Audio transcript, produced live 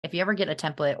If you ever get a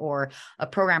template or a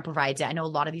program provides it, I know a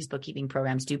lot of these bookkeeping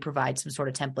programs do provide some sort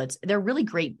of templates. They're really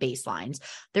great baselines.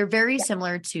 They're very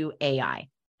similar to AI.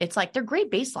 It's like they're great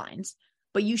baselines,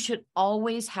 but you should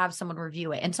always have someone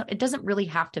review it. And so it doesn't really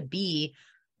have to be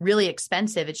really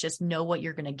expensive. It's just know what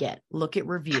you're going to get. Look at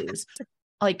reviews.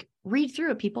 Like read through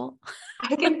it, people.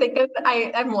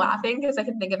 I'm laughing because I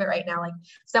can think of it right now. Like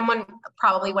someone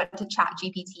probably went to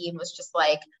ChatGPT and was just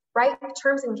like, write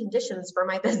terms and conditions for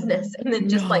my business. And then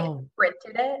just like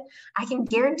printed it. I can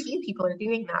guarantee you people are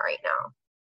doing that right now.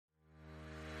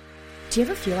 Do you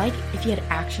ever feel like if you had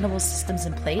actionable systems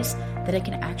in place that it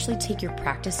can actually take your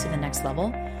practice to the next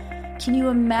level? Can you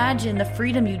imagine the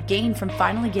freedom you'd gain from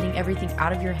finally getting everything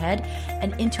out of your head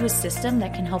and into a system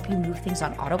that can help you move things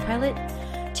on autopilot?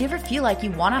 Do you ever feel like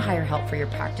you want to hire help for your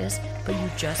practice, but you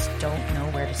just don't know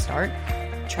where to start?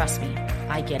 Trust me,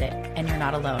 I get it, and you're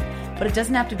not alone. But it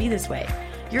doesn't have to be this way.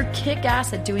 You're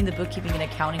kick-ass at doing the bookkeeping and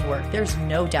accounting work. There's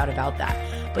no doubt about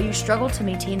that. But you struggle to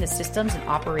maintain the systems and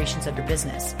operations of your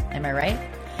business. Am I right?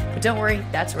 But don't worry,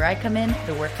 that's where I come in,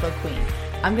 the workflow queen.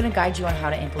 I'm going to guide you on how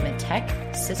to implement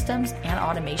tech, systems, and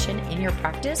automation in your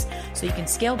practice so you can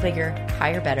scale bigger,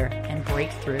 hire better, and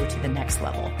break through to the next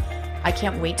level. I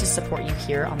can't wait to support you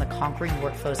here on the Conquering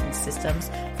Workflows and Systems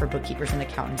for Bookkeepers and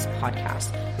Accountants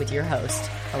podcast with your host,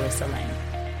 Alyssa Lang.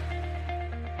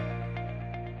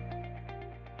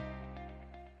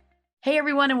 Hey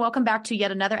everyone, and welcome back to yet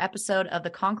another episode of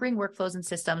the Conquering Workflows and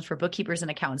Systems for Bookkeepers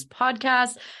and Accountants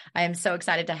podcast. I am so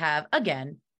excited to have,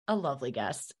 again, a lovely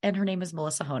guest, and her name is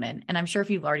Melissa Honan. And I'm sure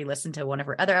if you've already listened to one of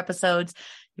her other episodes,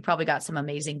 you probably got some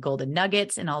amazing golden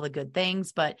nuggets and all the good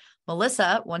things. But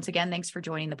Melissa, once again, thanks for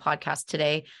joining the podcast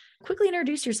today. Quickly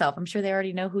introduce yourself. I'm sure they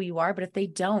already know who you are, but if they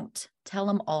don't, tell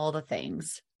them all the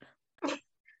things.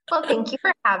 Well, thank you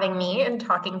for having me and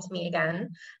talking to me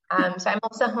again. So I'm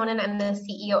Melissa Honan. I'm the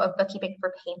CEO of Bookkeeping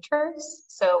for Painters.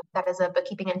 So that is a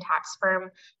bookkeeping and tax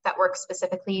firm that works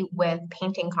specifically with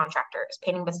painting contractors,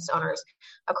 painting business owners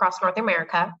across North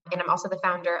America. And I'm also the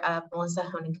founder of Melissa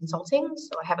Honan Consulting.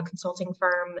 So I have a consulting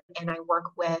firm and I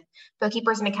work with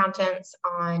bookkeepers and accountants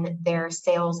on their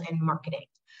sales and marketing.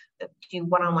 I do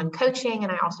one-on-one coaching,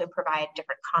 and I also provide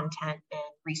different content and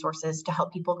resources to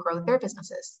help people grow their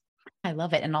businesses. I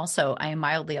love it. And also, I am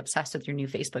mildly obsessed with your new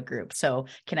Facebook group. So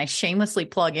can I shamelessly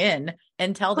plug in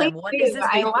and tell them what is this?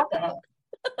 I love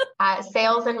it.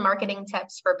 Sales and marketing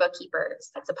tips for bookkeepers.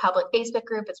 It's a public Facebook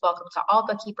group. It's welcome to all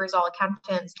bookkeepers, all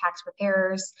accountants, tax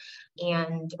preparers.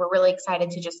 And we're really excited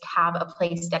to just have a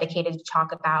place dedicated to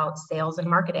talk about sales and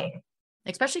marketing.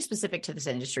 Especially specific to this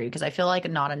industry, because I feel like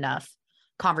not enough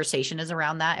conversation is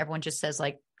around that. Everyone just says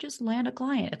like, just land a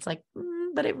client. It's like,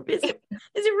 but is it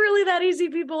really that easy,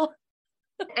 people?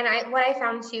 And what I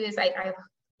found too is I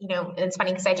it's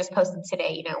funny because I just posted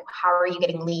today, how are you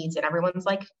getting leads? And everyone's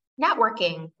like,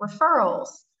 networking, referrals.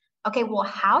 Okay, well,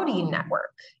 how do you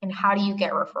network and how do you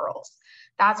get referrals?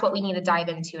 That's what we need to dive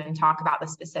into and talk about the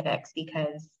specifics,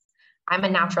 because I'm a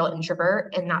natural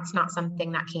introvert and that's not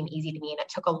something that came easy to me. And it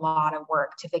took a lot of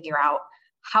work to figure out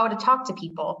how to talk to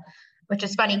people, which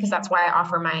is funny because that's why I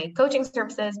offer my coaching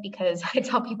services, because I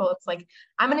tell people it's like,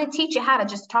 I'm going to teach you how to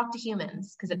just talk to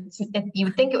humans, because you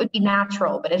would think it would be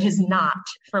natural, but it is not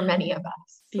for many of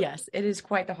us. Yes, it is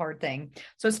quite the hard thing.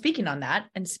 So speaking on that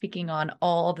and speaking on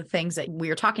all the things that we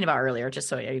were talking about earlier, just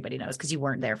so everybody knows, because you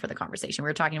weren't there for the conversation, we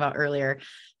were talking about earlier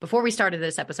before we started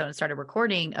this episode and started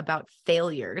recording about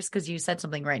failures, because you said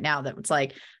something right now that was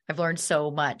like, I've learned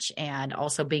so much. And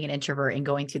also being an introvert and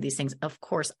going through these things, of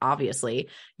course, obviously,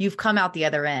 you've come out the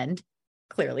other end,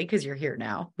 clearly, because you're here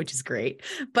now, which is great.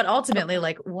 But ultimately,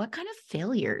 like, what kind of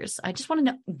failures? I just want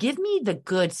to know, give me the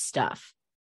good stuff,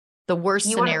 the worst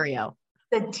scenario.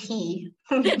 The tea.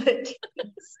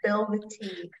 Spill the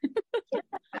tea.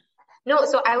 No,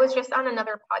 so I was just on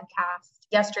another podcast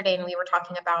yesterday and we were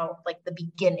talking about like the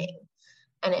beginning.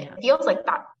 And it feels like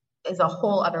that is a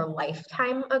whole other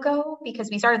lifetime ago, because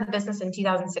we started the business in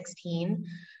 2016.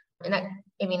 And that,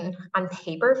 on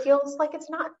paper feels like it's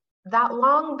not that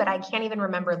long, but I can't even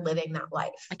remember living that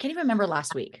life. I can't even remember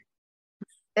last week.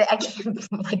 I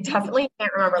definitely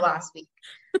can't remember last week.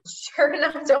 Sure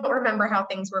enough, don't remember how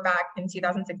things were back in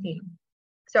 2016.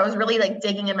 So I was really like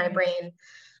digging in my brain,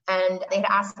 and they'd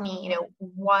asked me,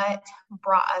 what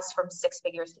brought us from 6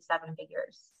 figures to 7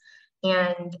 figures.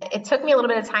 And it took me a little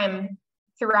bit of time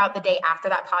throughout the day after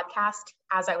that podcast,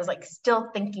 as I was like still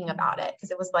thinking about it,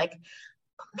 because it was like,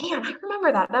 oh, man, I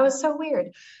remember that. That was so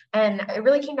weird. And it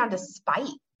really came down to spite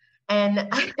and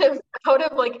out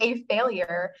of like a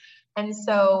failure. And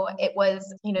so it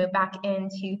was, back in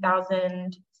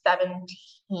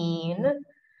 2017,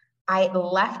 I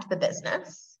left the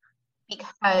business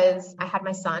because I had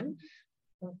my son.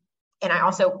 And I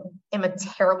also am a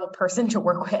terrible person to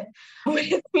work with.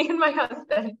 With me and my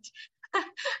husband,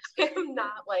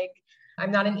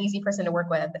 I'm not an easy person to work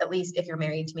with, at least if you're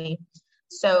married to me.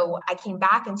 So I came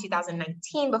back in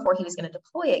 2019 before he was going to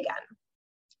deploy again.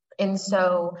 And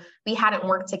so we hadn't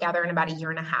worked together in about a year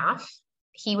and a half.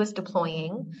 He was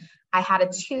deploying. I had a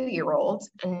 2-year-old.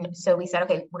 And so we said,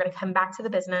 okay, we're going to come back to the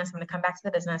business. I'm going to come back to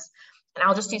the business and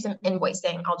I'll just do some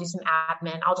invoicing. I'll do some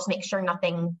admin. I'll just make sure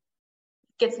nothing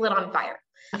gets lit on fire.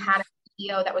 I had a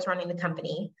CEO that was running the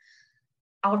company.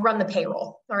 I'll run the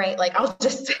payroll. All right. Like I'll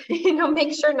just,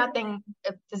 make sure nothing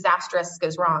disastrous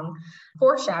goes wrong.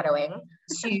 Foreshadowing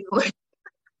to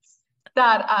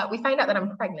that we find out that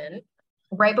I'm pregnant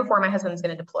right before my husband's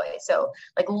going to deploy. So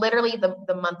like literally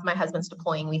the month my husband's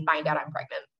deploying, we find out I'm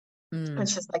pregnant.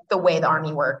 It's just like the way the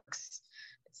Army works.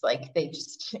 It's like they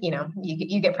just,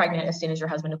 you get pregnant as soon as your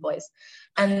husband deploys.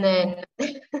 And then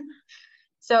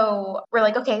so we're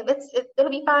like, okay,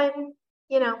 it'll be fine.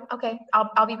 Okay,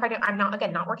 I'll be pregnant. I'm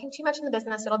not working too much in the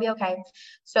business. It'll be okay.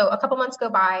 So a couple months go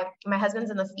by. My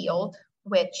husband's in the field,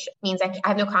 which means I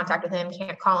have no contact with him.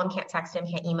 Can't call him, can't text him,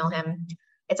 can't email him.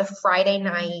 It's a Friday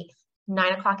night,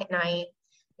 9:00 at night.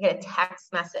 I get a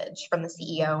text message from the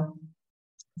CEO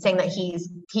saying that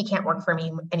he can't work for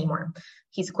me anymore.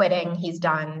 He's quitting. He's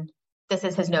done. This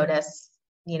is his notice,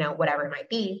 whatever it might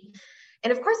be.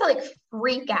 And of course I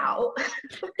freak out.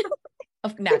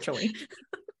 Naturally.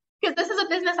 Because this is a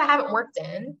business I haven't worked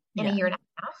in a year and a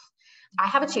half. I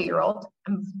have a 2-year-old.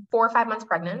 I'm 4 or 5 months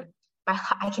pregnant.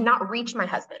 I cannot reach my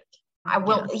husband.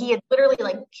 He had literally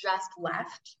just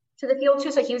left to the field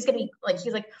too. So he was going to be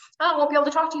he's like, oh, I won't be able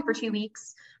to talk to you for 2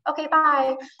 weeks. Okay,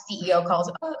 bye. CEO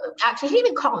calls. Actually, he didn't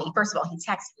even call me. First of all, he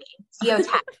texted me. CEO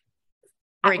text.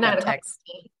 Breakup text.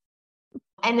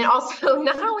 And then also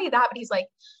not only that, but he's like,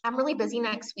 I'm really busy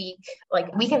next week.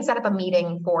 We can set up a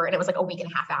meeting and it was a week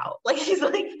and a half out. He's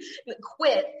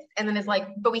quit. And then it's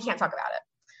but we can't talk about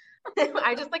it.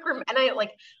 I just and I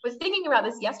was thinking about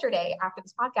this yesterday after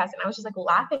this podcast. And I was just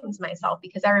laughing to myself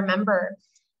because I remember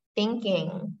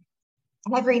thinking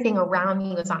everything around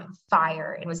me was on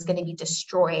fire and was going to be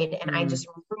destroyed. And I just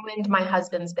ruined my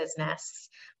husband's business.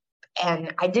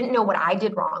 And I didn't know what I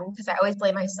did wrong because I always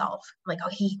blame myself. I'm oh,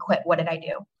 he quit. What did I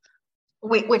do?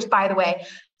 Which, by the way,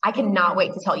 I cannot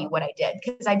wait to tell you what I did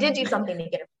because I did do something to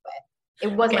get him to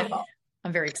quit. It was my fault.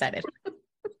 I'm very excited.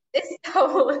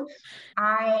 So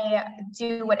I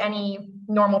do what any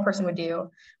normal person would do,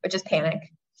 which is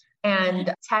panic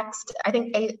and text. I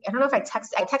don't know if I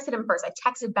texted him first. I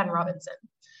texted Ben Robinson.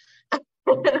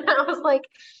 And I was like,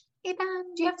 hey, Ben,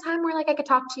 do you have time where I could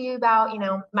talk to you about,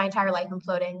 my entire life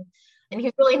imploding? And he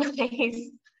was really nice.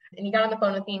 And he got on the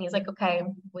phone with me and he's like, okay,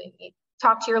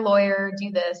 talk to your lawyer,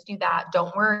 do this, do that.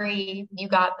 Don't worry. You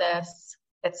got this,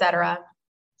 etc.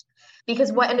 Because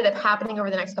what ended up happening over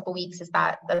the next couple of weeks is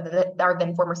that our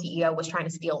then former CEO was trying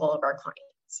to steal all of our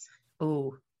clients.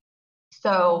 Ooh.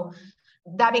 So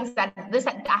that being said,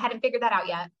 I hadn't figured that out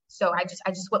yet. So I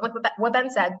just went with what Ben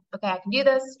said. Okay, I can do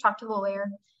this. Talk to the lawyer.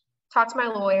 Talk to my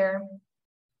lawyer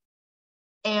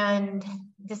and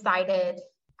decided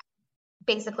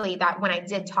basically that when I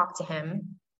did talk to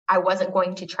him, I wasn't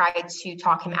going to try to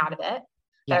talk him out of it,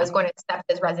 that I was going to accept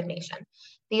his resignation.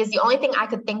 Because the only thing I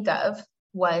could think of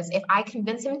was if I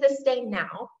convince him to stay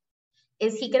now,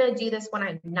 is he going to do this when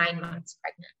I'm 9 months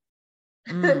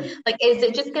pregnant? Is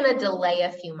it just going to delay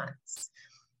a few months?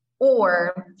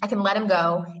 Or I can let him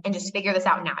go and just figure this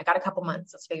out now. I got a couple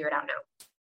months. Let's figure it out now.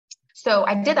 So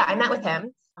I did that. I met with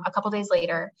him a couple days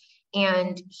later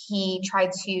and he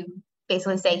tried to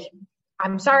basically say,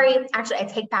 I'm sorry, actually, I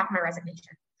take back my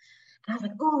resignation. And I was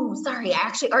like, oh, sorry, I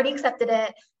actually already accepted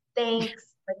it. Thanks.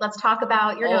 Let's talk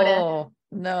about your notice. Oh,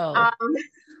 no.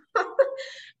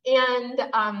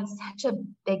 And such a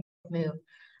big move.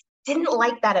 Didn't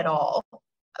like that at all,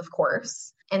 of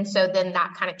course. And so then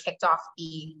that kind of kicked off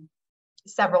the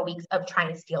several weeks of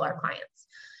trying to steal our clients.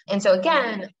 And so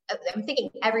again, I'm thinking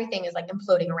everything is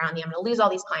imploding around me. I'm going to lose all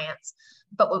these clients.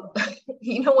 But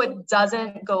what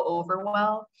doesn't go over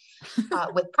well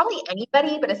with probably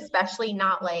anybody, but especially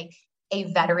not a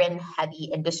veteran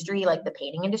heavy industry like the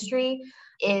painting industry,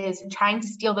 is trying to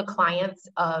steal the clients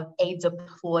of a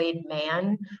deployed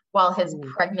man while his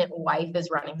pregnant wife is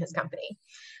running his company.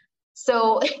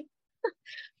 So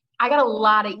I got a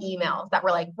lot of emails that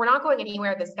were we're not going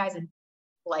anywhere. This guy's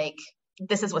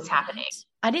this is what's happening.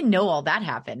 I didn't know all that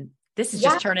happened. This is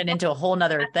just turning into a whole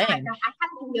nother thing. I had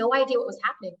no idea what was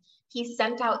happening. He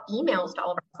sent out emails to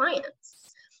all of our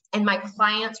clients and my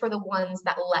clients were the ones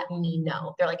that let me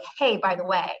know. They're like, hey, by the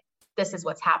way, this is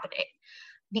what's happening.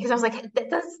 Because I was like, that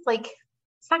does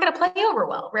it's not going to play over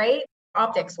well, right?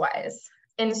 Optics wise.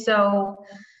 And so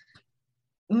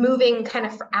moving kind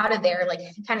of out of there, like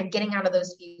kind of getting out of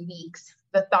those few weeks,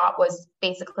 the thought was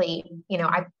basically,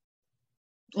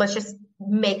 let's just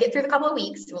make it through the couple of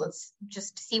weeks. Let's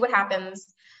just see what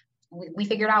happens. We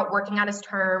figured out working out his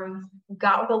term,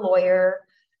 got with a lawyer,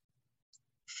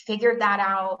 figured that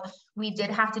out. We did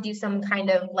have to do some kind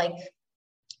of like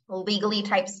legally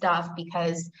type stuff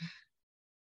because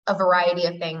a variety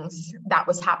of things that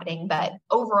was happening. But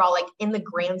overall, like in the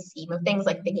grand scheme of things,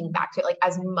 like thinking back to it, like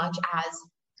as much as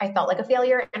I felt like a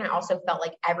failure and I also felt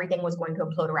like everything was going to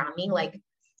implode around me, like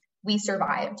we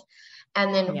survived.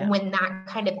 And then when that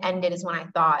kind of ended is when I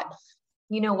thought,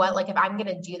 you know what, like if I'm going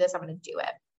to do this, I'm going to do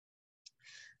it.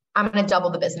 I'm going to double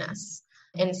the business.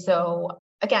 And so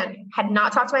again, had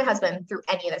not talked to my husband through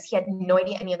any of this. He had no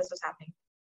idea any of this was happening.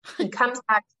 He comes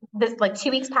back, this like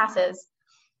 2 weeks passes.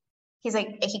 He's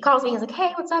like, he calls me. He's like,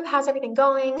 hey, what's up? How's everything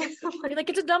going? You're like,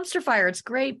 it's a dumpster fire. It's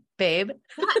great, babe.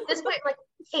 At this point, like,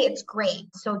 hey, it's great.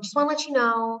 So just want to let you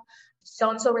know,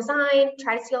 so-and-so resigned,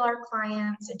 tried to steal our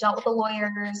clients, dealt with the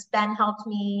lawyers, Ben helped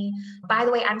me. By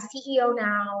the way, I'm CEO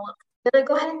now. Then I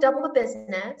go ahead and double the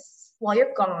business while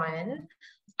you're gone.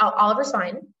 Oliver's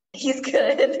fine. He's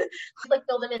good. Like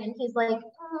filled him in and he's like,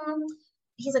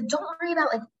 don't worry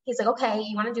about like, he's like, okay,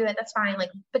 you want to do it. That's fine. Like,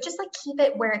 but just like keep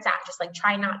it where it's at. Just like,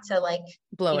 try not to like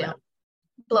blow it up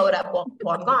while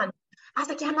I'm gone. I was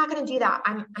like, yeah, I'm not going to do that.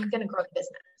 I'm going to grow the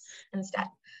business instead.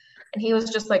 And he was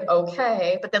just like,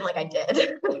 okay. But then like I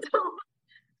did.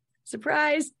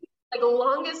 Surprise. Like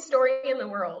longest story in the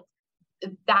world.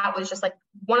 That was just like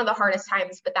one of the hardest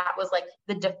times, but that was like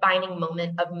the defining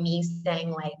moment of me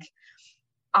saying like,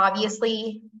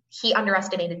 obviously he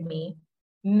underestimated me.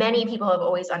 Many people have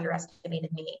always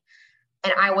underestimated me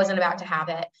and I wasn't about to have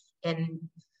it. And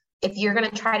if you're going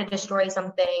to try to destroy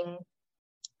something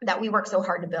that we work so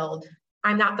hard to build,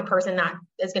 I'm not the person that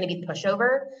is going to be the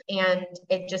pushover. And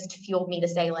it just fueled me to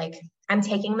say like, I'm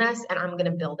taking this and I'm going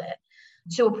to build it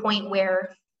to a point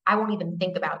where I won't even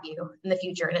think about you in the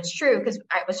future. And it's true because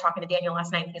I was talking to Daniel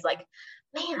last night and he's like,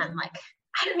 man, like,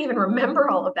 I don't even remember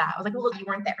all of that. I was like, well, you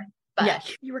weren't there. But yeah,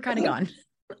 you were kind of gone.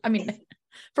 I mean,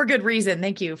 for good reason.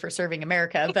 Thank you for serving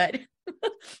America, but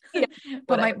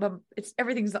but it's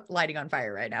everything's lighting on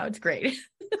fire right now. It's great.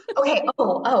 Okay.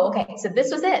 Okay. So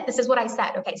this was it. This is what I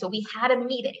said. Okay. So we had a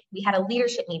meeting. We had a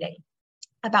leadership meeting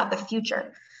about the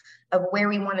future of where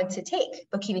we wanted to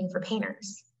take bookkeeping for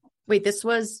painters. Wait, this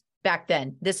was back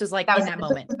then. This was like in that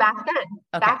moment. Back then.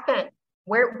 Okay. Back then.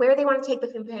 Where they want to take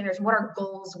bookkeeping for painters, what our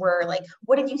goals were, like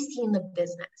what did you see in the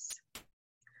business?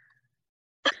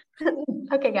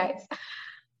 Okay, guys.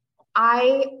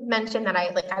 I mentioned that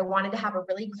I wanted to have a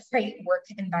really great work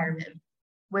environment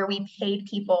where we paid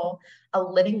people a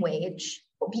living wage,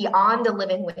 beyond a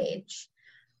living wage,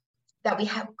 that we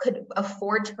could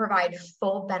afford to provide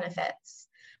full benefits,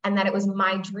 and that it was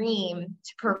my dream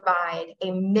to provide a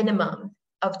minimum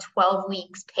of 12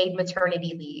 weeks paid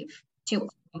maternity leave to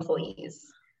employees.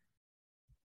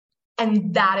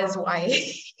 And that is why.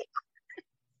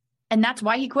 And that's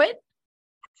why he quit?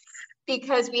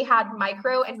 Because we had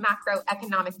micro and macro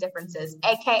economic differences,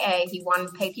 AKA he wanted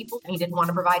to pay people and he didn't want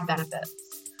to provide benefits.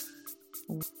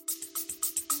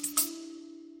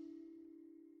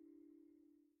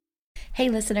 Hey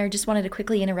listener, just wanted to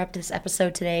quickly interrupt this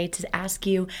episode today to ask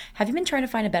you, have you been trying to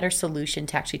find a better solution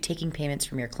to actually taking payments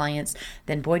from your clients?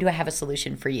 Then boy, do I have a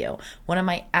solution for you. One of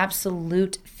my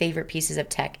absolute favorite pieces of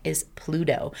tech is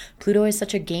Pluto. Pluto is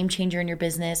such a game changer in your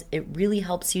business. It really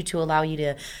helps you to allow you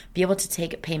to be able to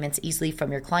take payments easily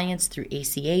from your clients through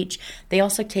ACH. They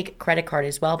also take credit card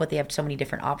as well, but they have so many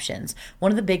different options.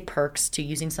 One of the big perks to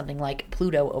using something like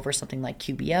Pluto over something like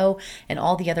QBO and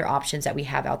all the other options that we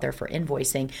have out there for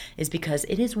invoicing is because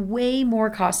it is way more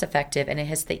cost effective and it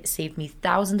has saved me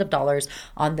thousands of dollars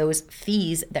on those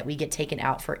fees that we get taken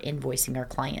out for invoicing our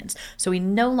clients. So we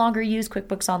no longer use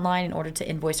QuickBooks Online in order to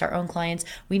invoice our own clients.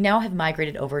 We now have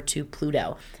migrated over to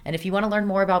Pluto. And if you want to learn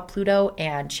more about Pluto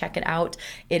and check it out,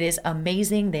 it is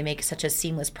amazing. They make such a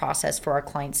seamless process for our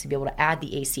clients to be able to add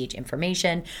the ACH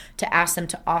information, to ask them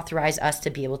to authorize us to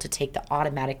be able to take the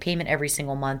automatic payment every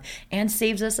single month, and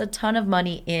saves us a ton of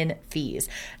money in fees.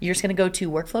 You're just going to go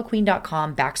to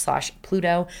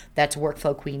workflowqueen.com/Pluto. That's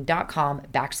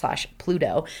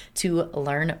workflowqueen.com/Pluto to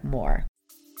learn more.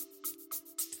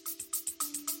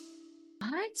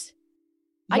 What?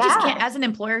 I just can't, as an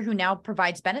employer who now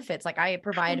provides benefits, like I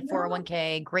provide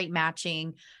 401k, great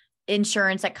matching,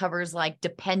 insurance that covers like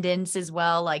dependents as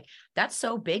well. Like that's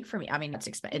so big for me. I mean, it's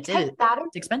expensive.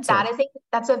 It's expensive.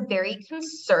 That's a very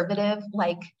conservative,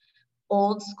 like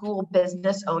old school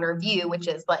business owner view, which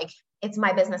is like, it's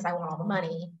my business. I want all the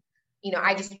money.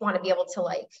 I just want to be able to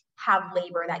like have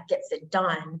labor that gets it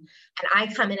done. And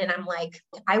I come in and I'm like,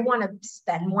 I want to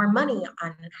spend more money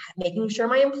on making sure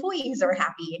my employees are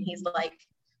happy. And he's like,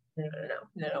 no,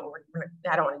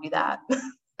 I don't want to do that.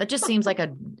 That just seems like a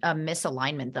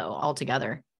misalignment though,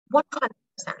 altogether. 100%.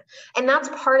 And that's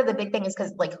part of the big thing is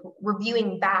because like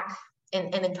reviewing back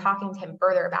and then talking to him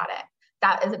further about it,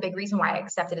 that is a big reason why I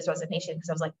accepted his resignation. Because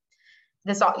I was like,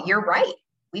 you're right.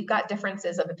 We've got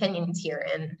differences of opinions here.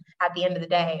 And at the end of the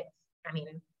day, I mean,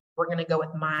 we're going to go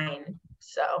with mine.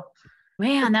 So,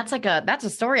 man, that's a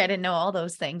story. I didn't know all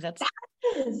those things.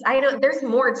 I know there's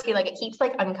more too. Like it keeps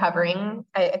like uncovering.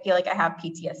 I feel like I have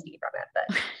PTSD from it,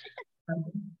 but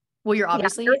well, you're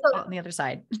obviously on the other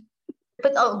side.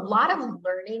 But a lot of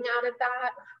learning out of that,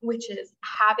 which is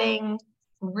having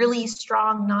really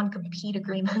strong non-compete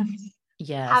agreements,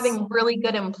 having really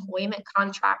good employment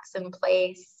contracts in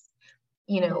place,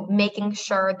 making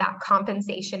sure that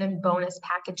compensation and bonus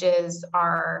packages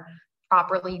are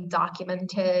properly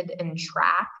documented and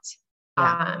tracked.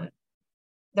 Yeah.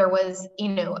 There was,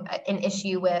 an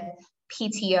issue with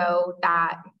PTO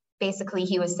that basically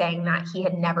he was saying that he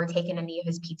had never taken any of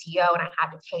his PTO and I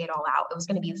had to pay it all out. It was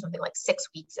going to be something like 6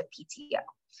 weeks of PTO,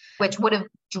 which would have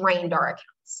drained our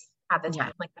accounts at the time.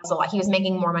 Yeah. Like that's a lot. He was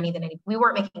making more money than we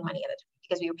weren't making money at the time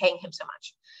because we were paying him so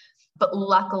much. But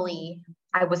luckily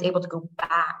I was able to go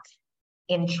back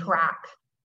and track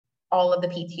all of the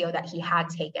PTO that he had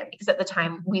taken, because at the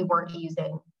time we weren't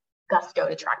using Gusto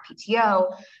to track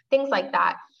PTO, things like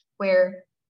that, where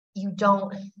you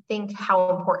don't think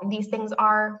how important these things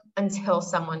are until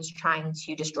someone's trying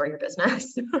to destroy your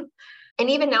business. And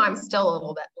even now I'm still a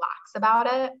little bit lax about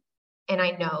it. And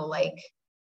I know like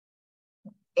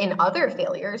in other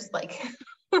failures, like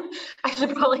I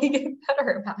should probably get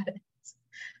better about it.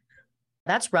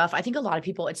 That's rough. I think a lot of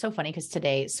people, it's so funny because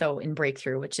today, so in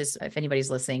Breakthrough, which is, if anybody's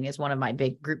listening, is one of my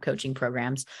big group coaching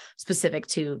programs specific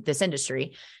to this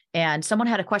industry. And someone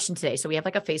had a question today. So we have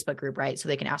like a Facebook group, right? So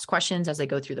they can ask questions as they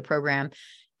go through the program.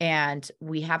 And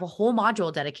we have a whole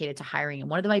module dedicated to hiring. And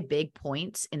one of my big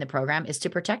points in the program is to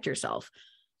protect yourself.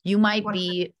 You might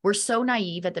be, we're so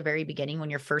naive at the very beginning when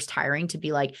you're first hiring to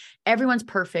be like, everyone's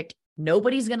perfect.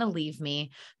 Nobody's going to leave me.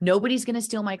 Nobody's going to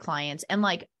steal my clients. And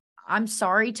like, I'm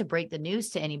sorry to break the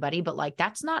news to anybody, but like,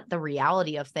 that's not the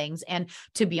reality of things. And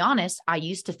to be honest, I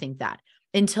used to think that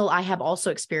until I have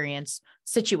also experienced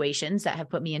situations that have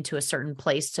put me into a certain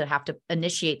place to have to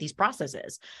initiate these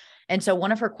processes. And so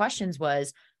one of her questions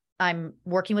was, I'm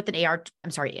working with an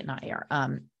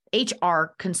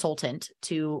HR consultant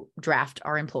to draft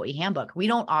our employee handbook. We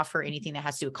don't offer anything that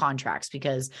has to do with contracts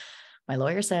because my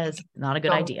lawyer says not a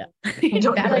good idea.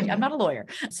 I'm not a lawyer.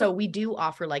 So we do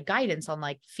offer like guidance on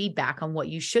like feedback on what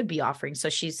you should be offering. So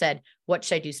she said, what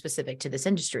should I do specific to this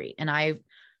industry? And I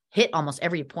hit almost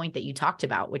every point that you talked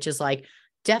about, which is like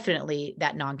definitely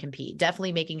that non-compete,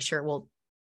 definitely making sure, well,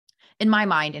 in my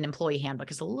mind, an employee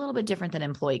handbook is a little bit different than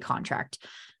employee contract.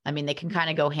 I mean, they can kind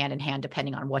of go hand in hand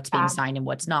depending on what's being signed and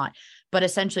what's not. But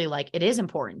essentially, like it is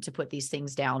important to put these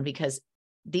things down because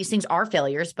these things are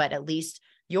failures, but at least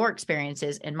your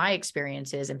experiences and my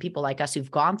experiences and people like us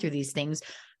who've gone through these things,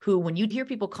 who, when you hear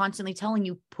people constantly telling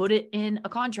you, put it in a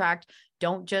contract,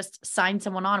 don't just sign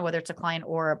someone on, whether it's a client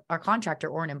or a contractor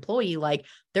or an employee, like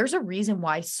there's a reason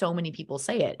why so many people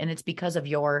say it. And it's because of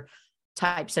your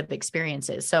types of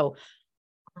experiences. So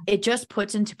it just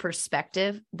puts into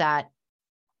perspective that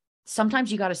sometimes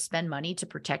you got to spend money to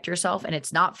protect yourself. And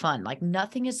it's not fun. Like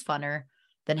nothing is funner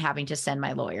than having to send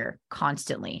my lawyer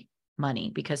constantly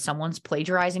money because someone's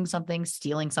plagiarizing something,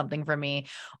 stealing something from me,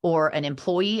 or an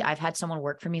employee. I've had someone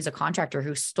work for me as a contractor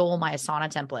who stole my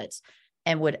Asana templates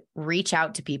and would reach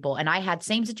out to people. And I had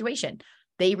same situation.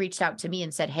 They reached out to me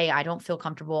and said, hey, I don't feel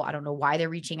comfortable. I don't know why they're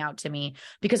reaching out to me,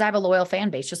 because I have a loyal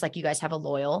fan base, just like you guys have a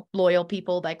loyal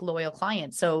people, like loyal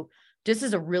clients. So this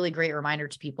is a really great reminder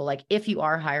to people. Like if you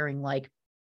are hiring, like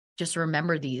just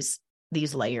remember these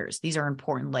layers. These are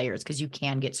important layers because you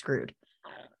can get screwed.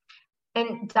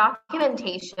 And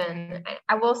documentation,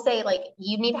 I will say, like,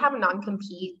 you need to have a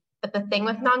non-compete, but the thing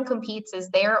with non-competes is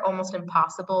they're almost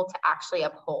impossible to actually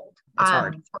uphold. It's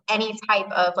hard. For any type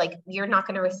of, like, you're not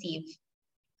going to receive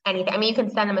anything. I mean, you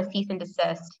can send them a cease and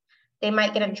desist. They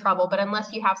might get in trouble, but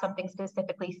unless you have something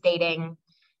specifically stating,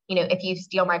 if you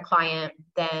steal my client,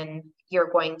 then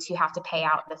you're going to have to pay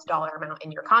out this dollar amount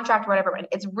in your contract or whatever. And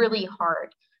it's really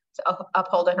hard to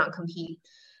uphold a non-compete.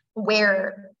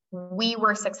 Where we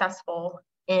were successful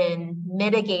in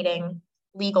mitigating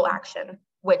legal action,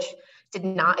 which did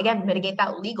not, again, mitigate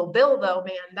that legal bill though,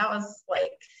 man, that was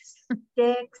like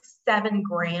 $6-7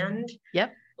 grand.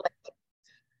 Yep. Like,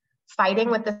 fighting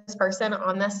with this person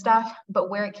on this stuff, but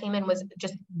where it came in was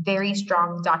just very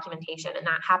strong documentation. And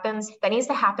that needs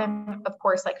to happen, of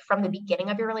course, like from the beginning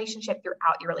of your relationship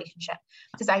throughout your relationship.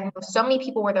 Because I know so many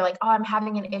people where they're like, oh, I'm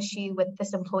having an issue with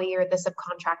this employee or this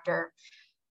subcontractor.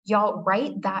 Y'all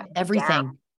write that Everything,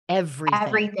 down.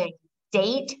 Everything.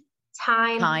 Date,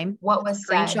 time, what was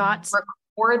screenshots, said,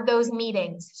 record those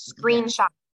meetings, screenshot.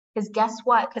 Because guess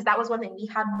what? Because that was one thing. We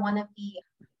had one of the,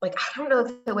 like, I don't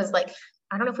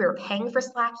know if we were paying for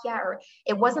Slack yet, or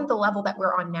it wasn't the level that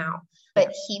we're on now,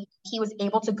 but he was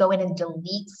able to go in and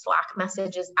delete Slack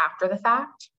messages after the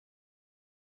fact.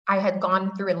 I had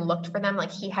gone through and looked for them.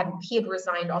 Like he had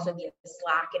resigned also via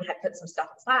Slack and had put some stuff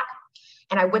in Slack.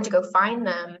 And I went to go find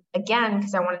them again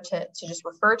because I wanted to just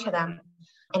refer to them,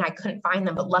 and I couldn't find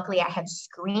them. But luckily I had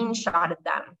screenshotted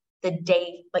them the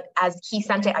day, like as he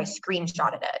sent it, I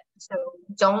screenshotted it. So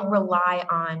don't rely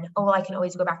on, oh, well, I can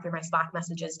always go back through my Slack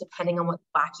messages. Depending on what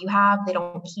Slack you have, they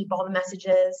don't keep all the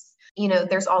messages.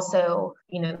 There's also,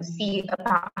 see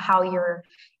about how your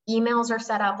emails are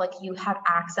set up. Like you have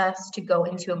access to go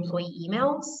into employee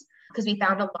emails, because we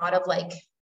found a lot of like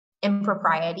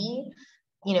impropriety,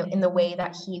 in the way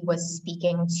that he was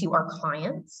speaking to our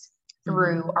clients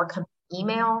through our company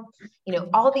email,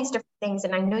 all of these different things.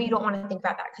 And I know you don't want to think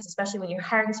about that, because especially when you're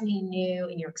hiring somebody new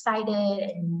and you're excited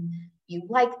and you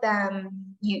like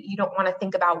them, you don't want to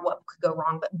think about what could go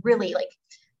wrong. But really, like,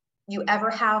 you ever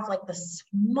have like the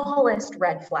smallest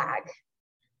red flag,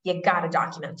 you got to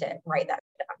document it, write that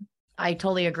down. I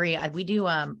totally agree. We do.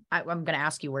 I'm going to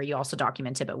ask you where you also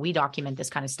document it, but we document this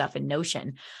kind of stuff in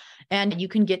Notion, and you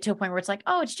can get to a point where it's like,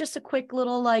 oh, it's just a quick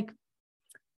little, like,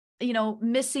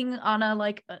 missing on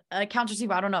a accounts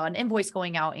receivable, I don't know, an invoice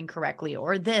going out incorrectly,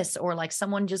 or this, or like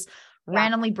someone just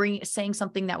randomly saying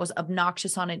something that was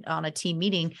obnoxious on a team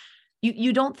meeting.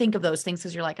 You don't think of those things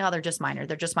because you're like, oh, they're just minor.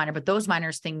 But those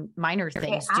minor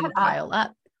things do pile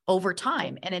up over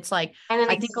time. And it's like, and then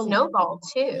I think snowball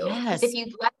too. Yes. If you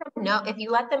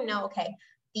let them know, okay,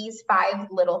 these 5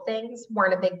 little things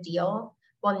weren't a big deal.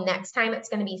 Well, next time it's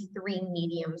going to be 3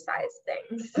 medium-sized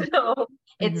things. So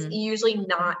it's usually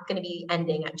not going to be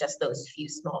ending at just those few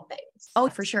small things. Oh,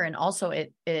 for sure. And also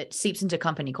it seeps into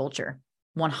company culture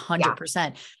 100%.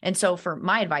 Yeah. And so for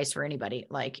my advice for anybody,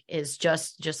 like, is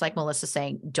just like Melissa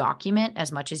saying, document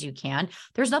as much as you can.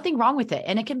 There's nothing wrong with it.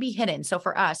 And it can be hidden. So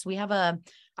for us,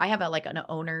 I have an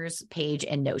owner's page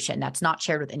in Notion that's not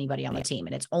shared with anybody on the team,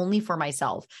 and it's only for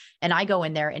myself. And I go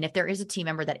in there, and if there is a team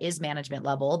member that is management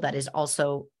level that is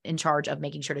also in charge of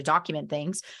making sure to document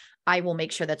things, I will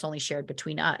make sure that's only shared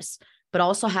between us, but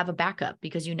also have a backup,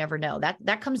 because you never know.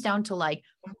 That comes down to like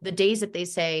the days that they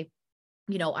say,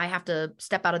 I have to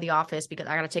step out of the office because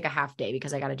I got to take a half day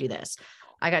because I got to do this.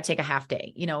 I got to take a half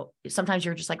day. Sometimes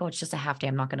you're just like, oh, it's just a half day.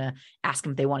 I'm not going to ask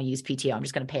them if they want to use PTO. I'm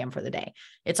just going to pay them for the day.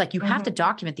 It's like, you have to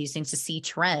document these things to see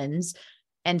trends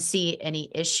and see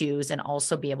any issues, and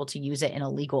also be able to use it in a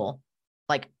legal,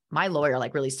 like my lawyer,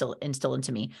 like really still instilled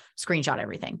into me, screenshot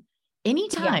everything.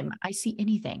 Anytime I see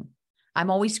anything, I'm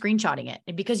always screenshotting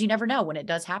it, because you never know when it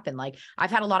does happen. Like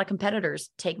I've had a lot of competitors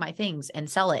take my things and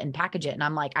sell it and package it. And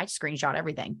I'm like, I screenshot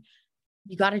everything.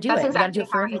 You got to do it. You got to do it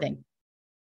for everything.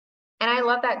 And I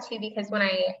love that too, because when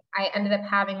I ended up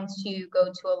having to go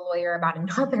to a lawyer about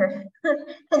another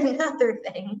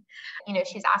thing,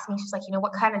 she's asking me, she's like,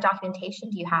 what kind of documentation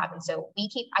do you have? And so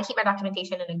I keep my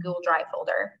documentation in a Google Drive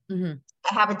folder. I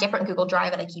have a different Google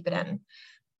Drive that I keep it in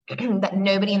that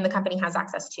nobody in the company has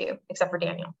access to except for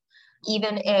Daniel.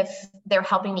 Even if they're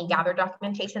helping me gather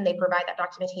documentation, they provide that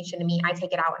documentation to me. I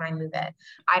take it out and I move it.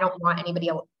 I don't want anybody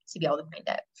else to be able to find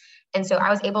it. And so I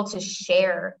was able to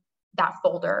share that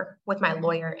folder with my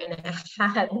lawyer, and it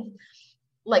had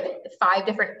like 5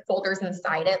 different folders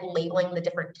inside it labeling the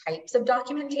different types of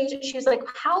documentation. She was like,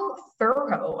 how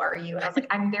thorough are you? And I was like,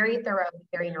 I'm very thorough,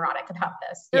 very neurotic about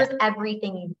this. There's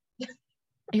everything.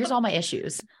 Here's all my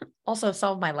issues. Also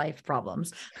solve my life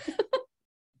problems.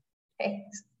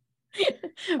 Thanks.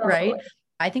 Right.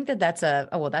 I think that's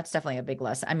definitely a big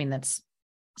lesson. I mean,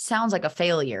 sounds like a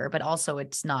failure, but also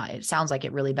it's not. It sounds like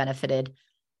it really benefited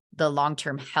the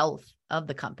long-term health of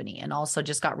the company, and also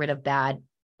just got rid of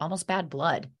almost bad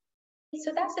blood.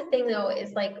 So that's the thing though,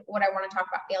 is like what I want to talk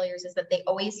about failures is that they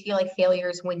always feel like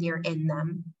failures when you're in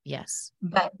them. Yes.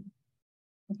 But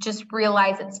just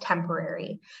realize it's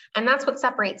temporary. And that's what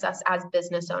separates us as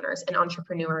business owners and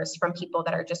entrepreneurs from people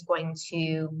that are just going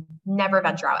to never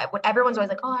venture out. Everyone's always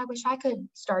like, oh, I wish I could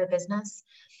start a business.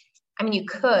 I mean, you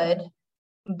could,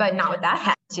 but not with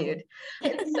that attitude.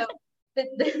 And so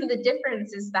the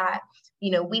difference is that,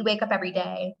 we wake up every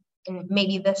day and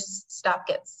maybe this stuff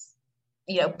gets,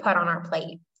 put on our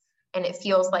plate, and it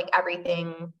feels like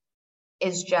everything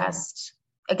is just,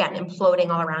 again, imploding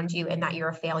all around you and that you're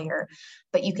a failure,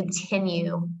 but you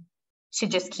continue to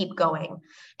just keep going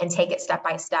and take it step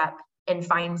by step and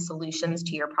find solutions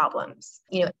to your problems.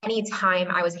 Anytime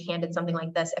I was handed something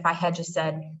like this, if I had just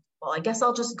said, well, I guess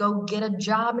I'll just go get a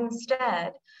job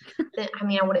instead, then,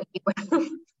 I wouldn't be.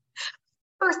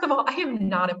 First of all, I am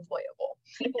not employable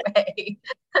anyway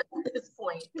at this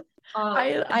point.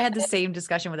 I had the same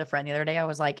discussion with a friend the other day. I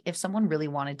was like, if someone really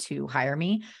wanted to hire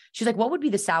me, she's like, what would be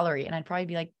the salary? And I'd probably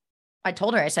be like, I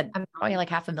told her, I said, probably like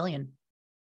 $500,000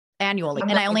 annually.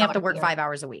 And I only have to work 5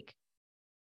 hours a week.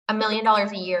 $1 million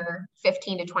a year,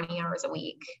 15 to 20 hours a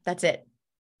week. That's it.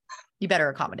 You better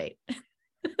accommodate.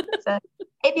 So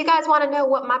if you guys want to know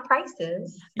what my price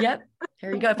is. Yep.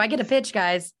 Here you go. If I get a pitch,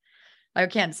 guys, I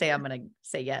can't say I'm going to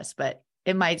say yes, but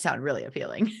it might sound really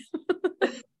appealing.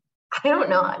 I don't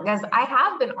know, because I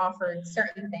have been offered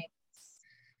certain things.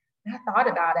 I thought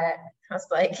about it. I was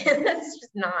like, that's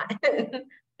just not,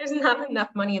 there's not enough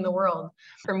money in the world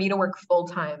for me to work full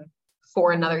time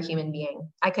for another human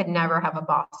being. I could never have a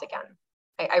boss again.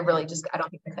 I really just, I don't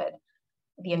think I could.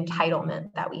 The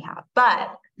entitlement that we have.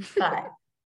 But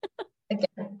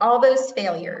again, all those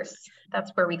failures,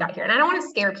 that's where we got here. And I don't want to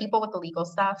scare people with the legal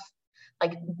stuff.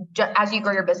 Like, as you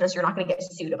grow your business, you're not going to get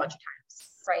sued a bunch of times,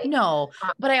 right? No,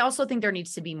 but I also think there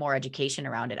needs to be more education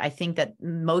around it. I think that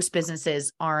most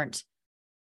businesses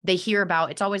they hear about,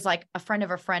 it's always like a friend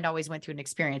of a friend always went through an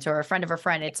experience, or a friend of a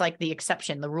friend. It's like the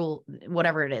exception, the rule,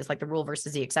 whatever it is, like the rule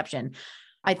versus the exception.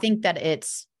 I think that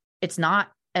it's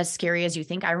not as scary as you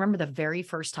think. I remember the very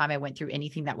first time I went through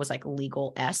anything that was like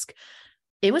legal-esque,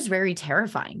 it was very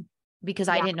terrifying because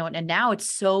I didn't know it. And now it's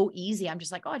so easy. I'm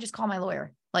just like, oh, I just call my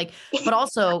lawyer. Like, but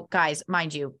also guys,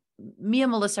 mind you, me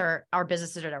and Melissa, our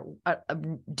businesses are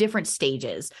at different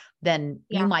stages than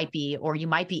you might be, or you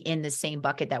might be in the same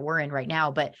bucket that we're in right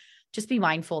now. But just be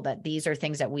mindful that these are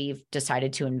things that we've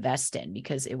decided to invest in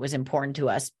because it was important to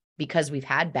us because we've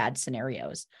had bad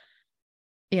scenarios,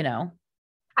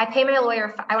 I pay my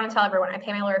lawyer. I want to tell everyone I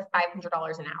pay my lawyer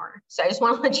 $500 an hour. So I just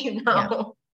want to let you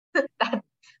know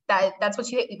that's what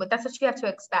you have to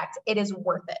expect. It is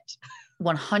worth it.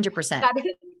 100%. That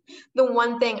is the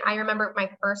one thing I remember. My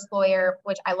first lawyer,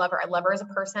 which I love her. I love her as a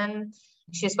person.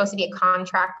 She was supposed to be a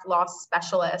contract law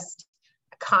specialist.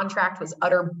 A contract was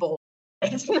utter bull.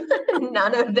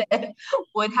 None of it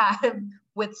would have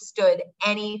withstood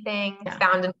anything.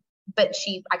 But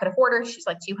I could afford her. She's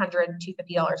like $250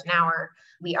 an hour.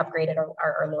 We upgraded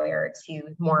our lawyer to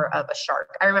more of a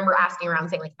shark. I remember asking around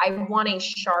saying, like, I want a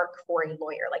shark for a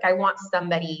lawyer. Like, I want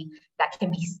somebody that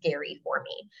can be scary for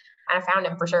me. And I found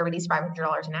him for sure, but he's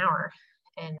 $500 an hour.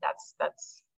 And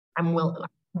I'm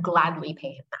gladly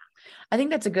pay him that. I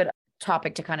think that's a good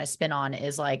topic to kind of spin on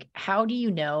is like, how do you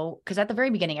know? Because at the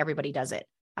very beginning, everybody does it.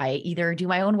 I either do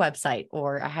my own website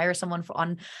or I hire someone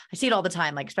I see it all the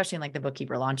time, like, especially in like the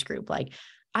bookkeeper launch group. Like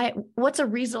what's a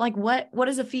reason, like what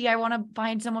is a fee? I want to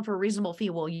find someone for a reasonable fee.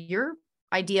 Well, your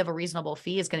idea of a reasonable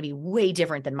fee is going to be way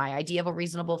different than my idea of a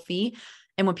reasonable fee.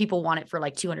 And when people want it for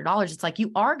like $200, it's like,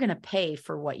 you are going to pay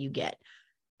for what you get,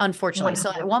 unfortunately. 100%.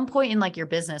 So at one point in like your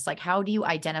business, like, how do you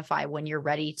identify when you're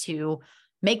ready to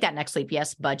make that next leap?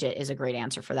 Yes, budget is a great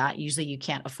answer for that. Usually you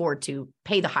can't afford to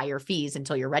pay the higher fees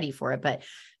until you're ready for it. But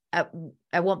at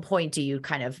what point do you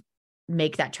kind of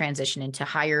make that transition into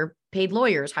higher paid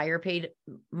lawyers, higher paid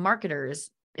marketers,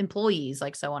 employees,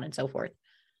 like so on and so forth?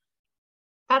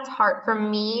 That's hard for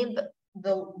me.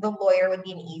 The lawyer would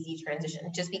be an easy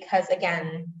transition, just because,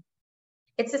 again,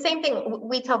 it's the same thing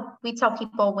we tell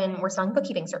people when we're selling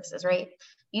bookkeeping services, right?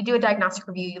 You do a diagnostic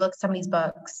review, you look at somebody's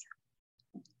books,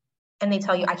 and they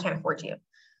tell you, I can't afford you.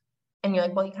 And you're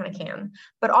like, well, you kind of can,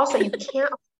 but also you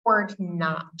can't afford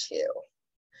not to,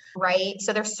 right?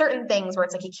 So there's certain things where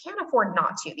it's like, you can't afford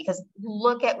not to, because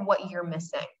look at what you're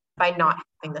missing by not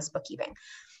having this bookkeeping.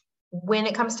 When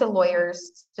it comes to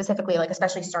lawyers specifically, like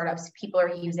especially startups, people are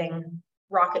using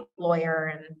Rocket Lawyer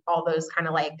and all those kind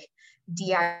of like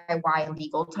DIY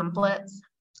legal templates.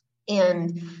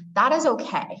 And that is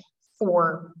okay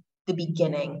for the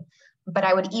beginning. But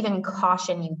I would even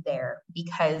caution you there,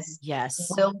 because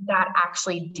will that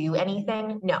actually do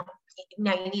anything? No.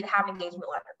 Now you need to have an engagement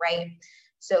letter, right?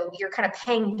 So you're kind of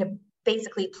paying to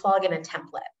basically plug in a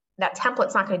template. That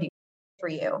template's not going to do for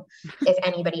you if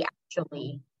anybody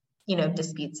actually,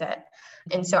 disputes it.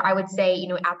 And so I would say,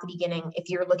 at the beginning, if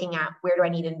you're looking at where do I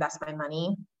need to invest my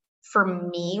money, for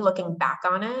me, looking back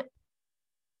on it,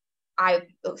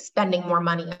 spending more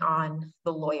money on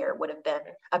the lawyer would have been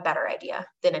a better idea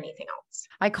than anything else.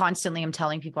 I constantly am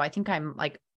telling people, I think I'm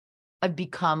like I've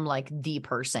become like the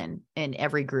person in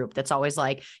every group that's always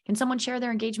like, can someone share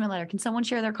their engagement letter? Can someone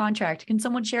share their contract? Can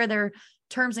someone share their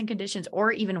terms and conditions?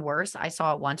 Or even worse, I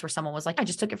saw it once where someone was like, I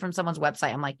just took it from someone's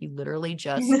website. I'm like, you literally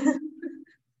just,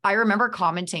 I remember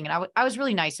commenting and I was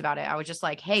really nice about it. I was just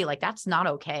like, hey, like, that's not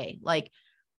okay. Like,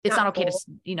 it's not okay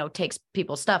to, take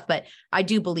people's stuff. But I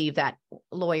do believe that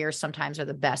lawyers sometimes are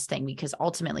the best thing, because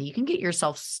ultimately you can get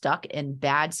yourself stuck in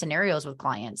bad scenarios with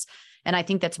clients. And I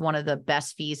think that's one of the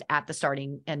best fees at the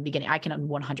starting and beginning. I can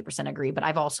 100% agree, but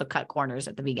I've also cut corners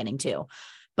at the beginning too.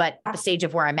 But the stage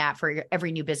of where I'm at for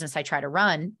every new business I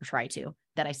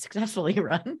that I successfully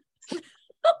run,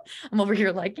 I'm over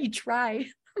here like, you try.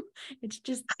 It's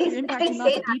just impacting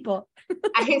lots of people.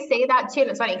 I say that too. And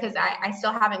it's funny because I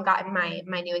still haven't gotten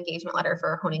my new engagement letter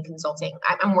for Honing Consulting.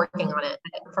 I'm working on it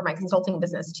for my consulting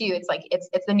business too. It's like, it's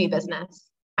the new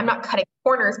business. I'm not cutting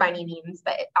corners by any means,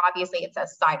 but obviously it's a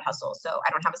side hustle. So I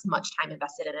don't have as much time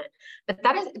invested in it, but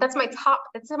that's my top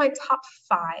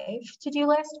 5 to-do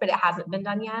list, but it hasn't been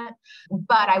done yet.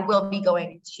 But I will be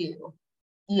going to,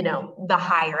 the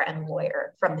higher end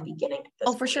lawyer from the beginning.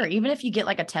 Oh, for sure. Even if you get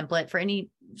like a template for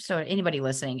anybody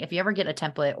listening, if you ever get a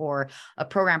template or a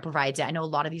program provides it, I know a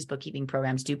lot of these bookkeeping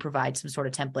programs do provide some sort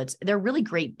of templates. They're really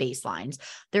great baselines.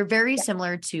 They're very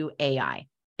similar to AI.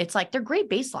 It's like, they're great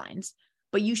baselines,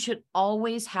 but you should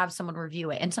always have someone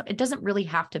review it. And so it doesn't really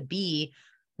have to be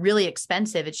really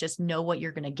expensive. It's just know what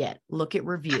you're going to get. Look at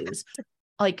reviews.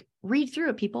 Like, read through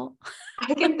it, people.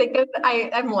 I can think of,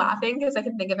 I'm laughing because I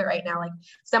can think of it right now. Like,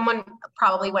 someone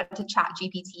probably went to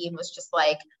ChatGPT and was just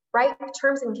like, write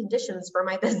terms and conditions for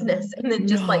my business, and then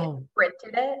just like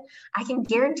printed it. I can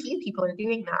guarantee people are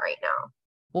doing that right now.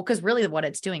 Well, because really what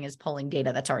it's doing is pulling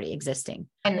data that's already existing.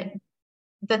 And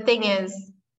the thing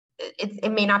is,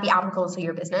 it may not be applicable to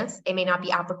your business. It may not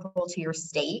be applicable to your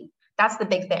state. That's the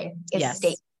big thing, is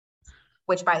state,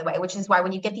 which, by the way, which is why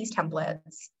when you get these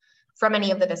templates from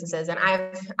any of the businesses, and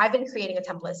I've been creating a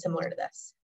template similar to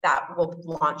this that will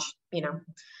launch, I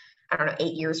don't know,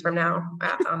 8 years from now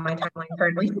on my timeline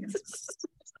currently.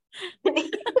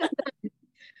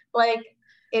 Like,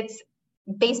 it's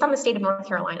based on the state of North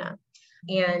Carolina.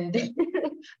 And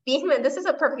this is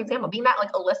a perfect example, being that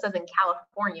like Alyssa's in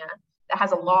California that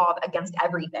has a law against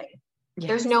everything. Yes.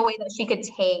 There's no way that she could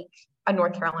take a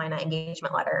North Carolina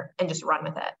engagement letter and just run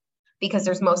with it, because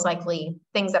there's most likely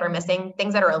things that are missing,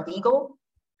 things that are illegal,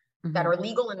 that are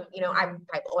legal. And,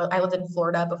 I lived in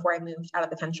Florida before I moved out of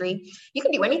the country. You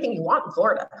can do anything you want in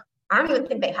Florida. I don't even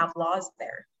think they have laws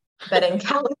there, but in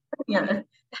California,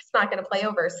 that's not going to play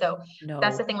over. So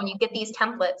that's the thing. When you get these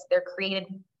templates, they're created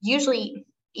usually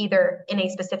either in a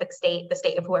specific state, the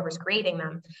state of whoever's creating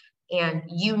them, and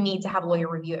you need to have a lawyer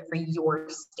review it for your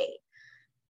state,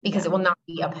 because it will not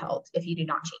be upheld if you do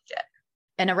not change it.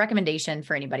 And a recommendation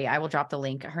for anybody, I will drop the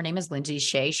link. Her name is Lindsay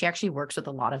Shea. She actually works with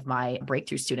a lot of my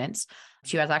breakthrough students.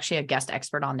 She was actually a guest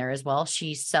expert on there as well.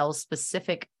 She sells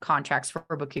specific contracts for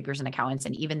bookkeepers and accountants.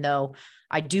 And even though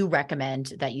I do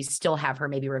recommend that you still have her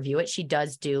maybe review it, she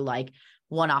does do like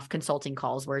one-off consulting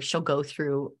calls where she'll go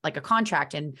through like a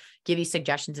contract and give you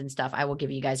suggestions and stuff. I will give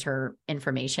you guys her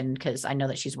information because I know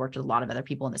that she's worked with a lot of other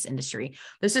people in this industry.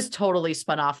 This is totally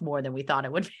spun off more than we thought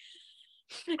it would be.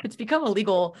 It's become a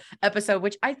legal episode,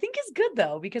 which I think is good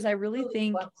though, because I really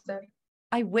think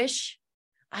I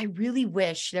really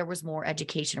wish there was more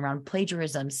education around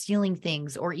plagiarism, stealing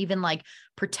things, or even like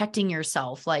protecting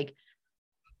yourself. Like,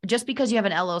 just because you have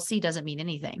an LLC doesn't mean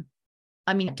anything.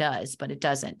 I mean, it does, but it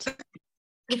doesn't.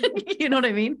 You know what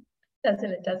I mean?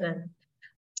 It doesn't.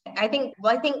 I think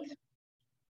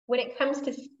when it comes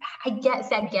to, I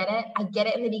get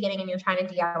it in the beginning and you're trying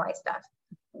to DIY stuff.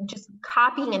 Just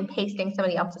copying and pasting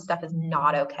somebody else's stuff is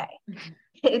not okay.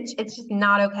 It's just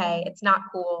not okay. It's not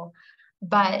cool.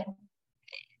 But,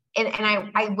 and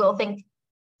I will think,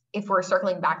 if we're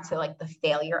circling back to like the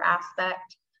failure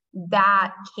aspect,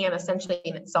 that can essentially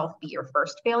in itself be your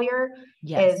first failure,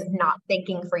 is not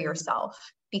thinking for yourself.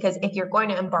 Because if you're going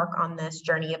to embark on this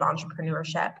journey of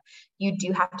entrepreneurship, you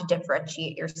do have to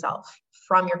differentiate yourself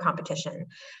from your competition,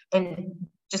 and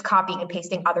just copying and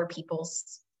pasting other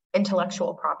people's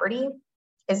intellectual property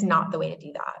is not the way to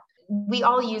do that. We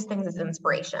all use things as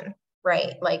inspiration,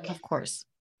 right? Like, of course,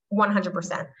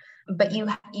 100%. But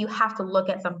you have to look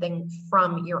at something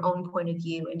from your own point of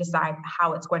view and decide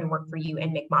how it's going to work for you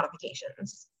and make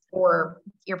modifications, or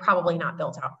you're probably not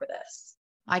built out for this.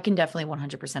 I can definitely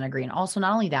 100% agree. And also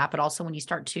not only that, but also when you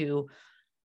start to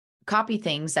copy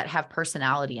things that have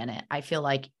personality in it, I feel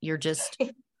like you're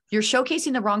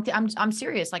showcasing the wrong thing. I'm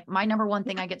serious. Like, my number one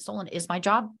thing I get stolen is my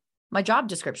job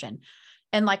description.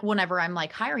 And like, whenever I'm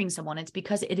like hiring someone, it's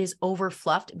because it is over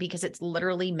fluffed, because it's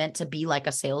literally meant to be like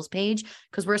a sales page,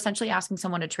 because we're essentially asking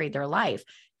someone to trade their life.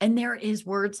 And there is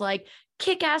words like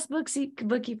kick-ass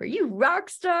bookkeeper, you rock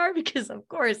star, because of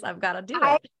course I've got to do it.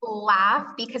 I laugh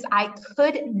because I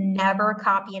could never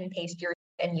copy and paste your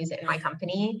and use it in my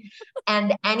company.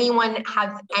 And anyone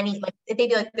has any, like, they'd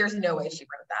be like, there's no way she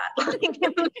wrote that.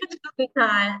 Like,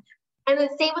 not. And the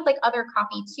same with like other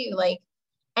copy too. Like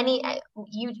any,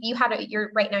 you had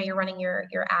you're right now you're running your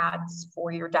ads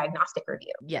for your diagnostic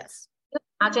review. Yes.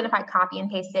 Imagine if I copy and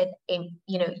pasted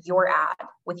your ad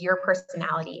with your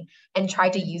personality and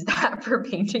tried to use that for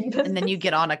painting business. And then you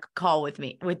get on a call with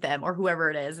them or whoever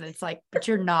it is. And it's like, but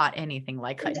you're not anything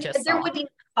like I just There saw. would be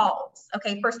calls.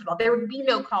 Okay. First of all, there would be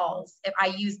no calls if I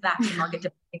used that to market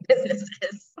to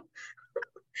businesses.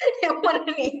 It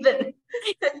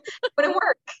wouldn't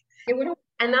work. It wouldn't.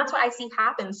 And that's what I see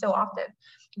happen so often.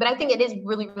 But I think it is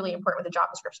really, really important with the job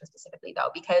description specifically though,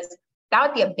 because that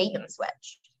would be a bait and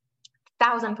switch.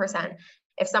 1,000%.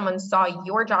 If someone saw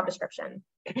your job description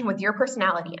with your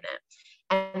personality in it,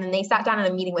 and then they sat down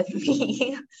in a meeting with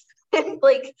me,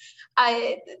 like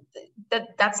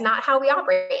that's not how we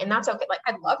operate, and that's okay. Like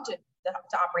I'd love to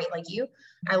operate like you.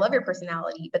 I love your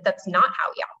personality, but that's not how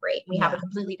we operate. We have a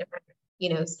completely different,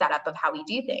 setup of how we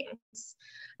do things.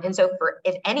 And so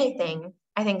if anything,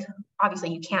 I think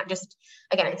obviously you can't just,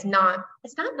 again, it's not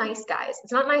nice, guys.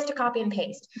 It's not nice to copy and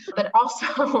paste, but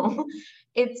also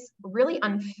it's really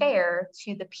unfair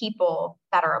to the people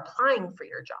that are applying for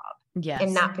your job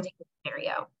in that particular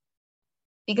scenario,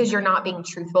 because you're not being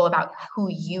truthful about who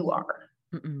you are.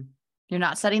 You're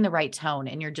not setting the right tone,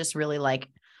 and you're just really like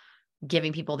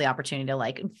giving people the opportunity to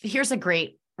like,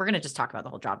 we're going to just talk about the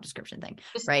whole job description thing,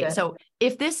 right? Good. So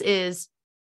if this is,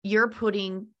 you're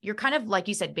kind of, like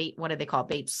you said, bait, what do they call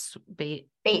it? Bait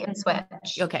and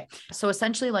switch. Okay. So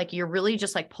essentially like, you're really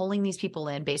just like pulling these people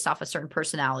in based off a certain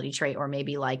personality trait, or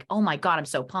maybe like, oh my God, I'm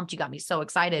so pumped. You got me so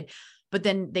excited. But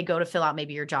then they go to fill out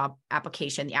maybe your job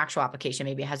application, the actual application,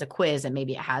 maybe it has a quiz, and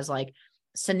maybe it has like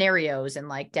scenarios and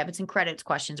like debits and credits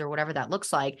questions or whatever that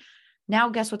looks like. Now,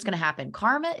 guess what's going to happen?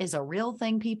 Karma is a real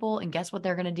thing, people. And guess what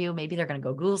they're going to do? Maybe they're going to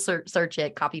go Google search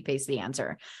it, copy, paste the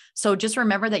answer. So just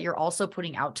remember that you're also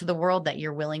putting out to the world that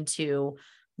you're willing to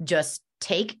just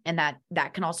take, and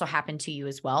that can also happen to you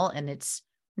as well. And it's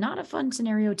not a fun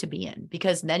scenario to be in,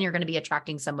 because then you're going to be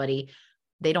attracting somebody.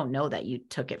 They don't know that you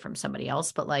took it from somebody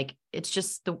else, but like, it's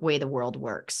just the way the world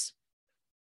works.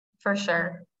 For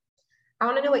sure. I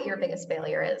want to know what your biggest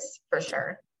failure is, for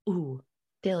sure. Ooh,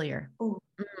 failure. Ooh.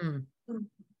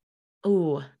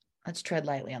 Ooh, let's tread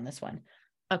lightly on this one.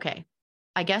 Okay.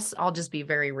 I guess I'll just be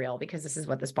very real, because this is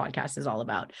what this podcast is all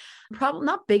about. Probably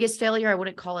not biggest failure. I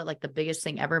wouldn't call it like the biggest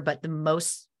thing ever, but the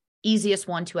most easiest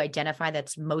one to identify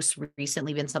that's most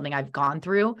recently been something I've gone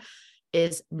through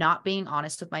is not being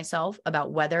honest with myself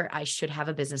about whether I should have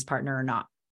a business partner or not.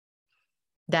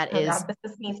 This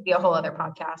needs to be a whole other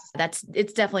podcast.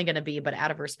 It's definitely going to be, but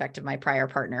out of respect of my prior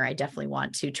partner, I definitely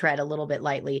want to tread a little bit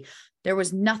lightly. There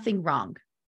was nothing wrong.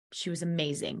 She was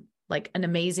amazing, like an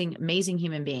amazing, amazing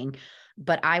human being.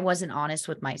 But I wasn't honest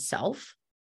with myself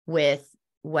with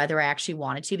whether I actually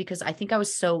wanted to, because I think I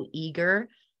was so eager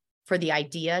for the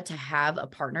idea to have a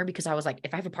partner, because I was like,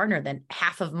 if I have a partner, then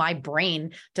half of my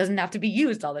brain doesn't have to be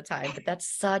used all the time. But that's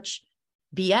such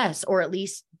BS, or at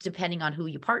least depending on who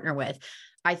you partner with.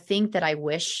 I think that I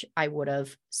wish I would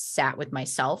have sat with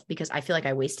myself, because I feel like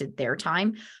I wasted their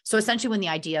time. So essentially, when the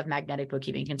idea of magnetic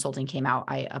bookkeeping consulting came out,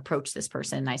 I approached this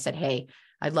person and I said, hey,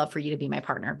 I'd love for you to be my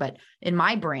partner. But in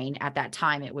my brain at that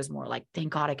time, it was more like,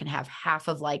 thank God I can have half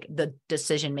of like the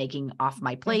decision-making off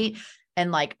my plate.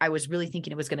 And like, I was really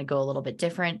thinking it was going to go a little bit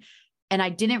different. And I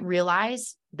didn't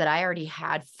realize that I already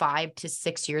had 5 to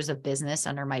 6 years of business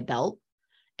under my belt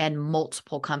and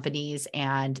multiple companies.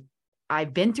 And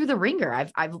I've been through the ringer.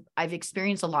 I've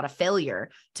experienced a lot of failure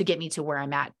to get me to where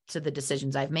I'm at, to the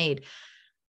decisions I've made.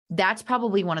 That's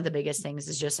probably one of the biggest things,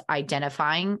 is just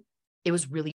identifying. It was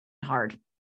really hard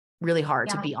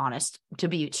to be honest, to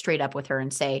be straight up with her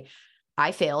and say,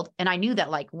 I failed. And I knew that,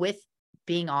 like, with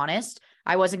being honest,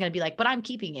 I wasn't going to be like, but I'm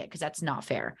keeping it, because that's not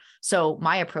fair. So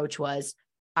my approach was,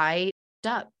 I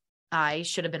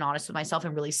should have been honest with myself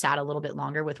and really sat a little bit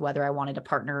longer with whether I wanted a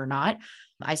partner or not.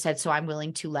 I said, so I'm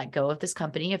willing to let go of this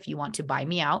company if you want to buy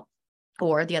me out,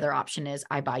 or the other option is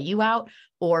I buy you out,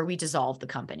 or we dissolve the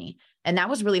company. And that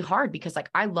was really hard, because like,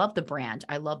 I love the brand.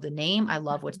 I love the name. I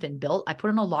love what's been built. I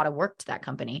put in a lot of work to that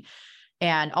company.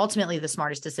 And ultimately the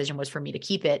smartest decision was for me to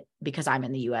keep it, because I'm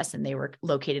in the US and they were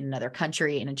located in another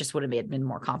country, and it just would have been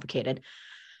more complicated.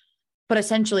 But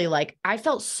essentially, like, I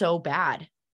felt so bad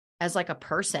as like a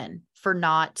person for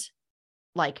not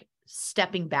like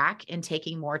stepping back and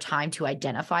taking more time to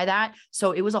identify that.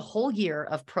 So it was a whole year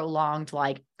of prolonged,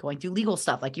 like going through legal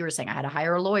stuff. Like you were saying, I had to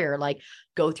hire a lawyer, like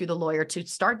go through the lawyer to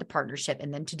start the partnership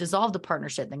and then to dissolve the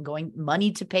partnership, then going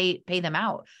money to pay them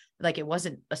out. Like it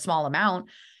wasn't a small amount.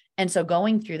 And so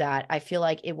going through that, I feel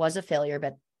like it was a failure,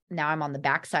 but now I'm on the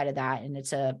backside of that and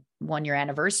it's a 1-year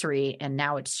anniversary. And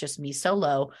now it's just me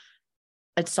solo.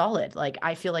 It's solid. Like,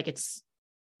 I feel like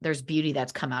there's beauty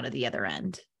that's come out of the other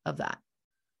end of that.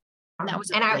 That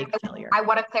was a failure. I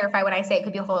want to clarify when I say it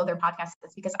could be a whole other podcast,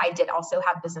 it's because I did also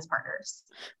have business partners,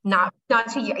 not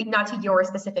to your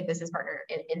specific business partner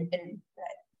in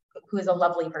who is a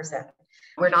lovely person.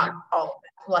 We're not all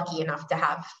lucky enough to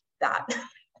have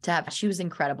that. She was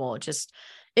incredible.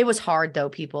 It was hard though,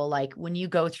 people, like when you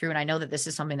go through, and I know that this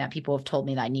is something that people have told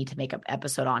me that I need to make an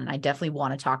episode on, and I definitely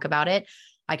want to talk about it.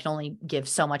 I can only give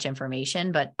so much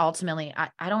information, but ultimately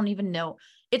I don't even know.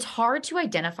 It's hard to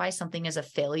identify something as a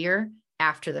failure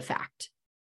after the fact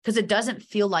because it doesn't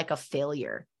feel like a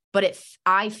failure, but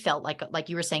I felt like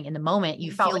you were saying in the moment,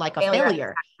 you feel like a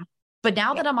failure. But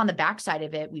now that I'm on the backside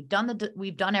of it, we've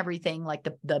done everything. Like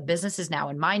the business is now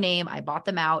in my name. I bought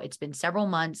them out. It's been several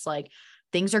months. Like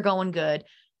things are going good.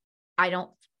 I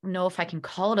don't know if I can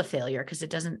call it a failure because it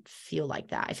doesn't feel like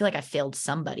that. I feel like I failed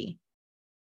somebody.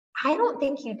 I don't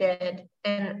think you did.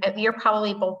 And you're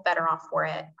probably both better off for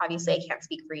it. Obviously, I can't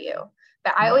speak for you,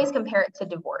 but I always compare it to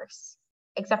divorce,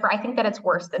 except for I think that it's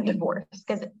worse than divorce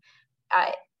because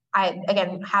I,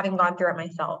 again, having gone through it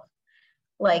myself,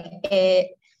 like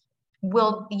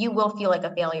you will feel like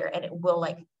a failure and it will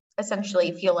like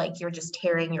essentially feel like you're just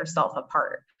tearing yourself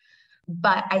apart.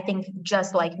 But I think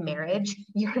just like marriage,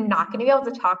 you're not going to be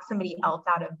able to talk somebody else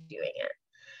out of doing it.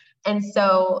 And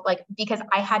so like, because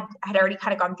I had already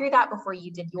kind of gone through that before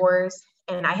you did yours.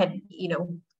 And I had,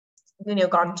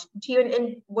 gone to you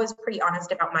and was pretty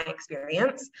honest about my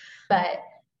experience, but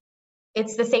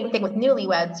it's the same thing with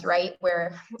newlyweds, right?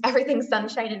 Where everything's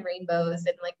sunshine and rainbows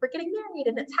and like, we're getting married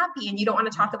and it's happy. And you don't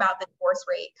want to talk about the divorce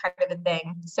rate kind of a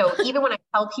thing. So even when I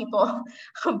tell people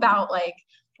about like,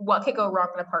 what could go wrong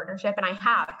in a partnership? And I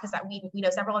have, because we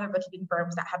know several other bookkeeping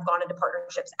firms that have gone into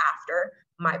partnerships after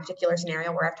my particular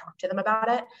scenario where I've talked to them about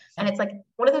it. And it's like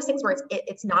one of those things where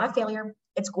it's not a failure.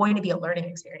 It's going to be a learning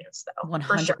experience though. 100%.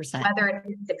 For sure. Whether it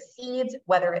succeeds,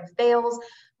 whether it fails,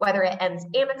 whether it ends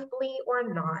amicably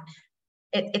or not,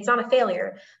 it's not a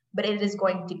failure, but it is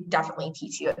going to definitely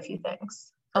teach you a few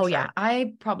things. Oh yeah.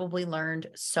 I probably learned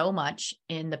so much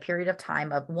in the period of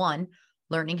time of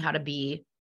learning how to be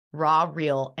raw,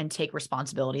 real, and take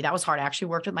responsibility. That was hard. I actually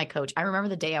worked with my coach. I remember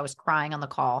the day I was crying on the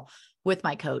call with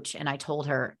my coach and I told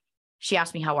her, she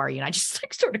asked me, how are you? And I just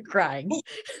like started crying.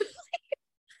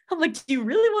 I'm like, do you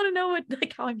really want to know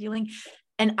how I'm feeling?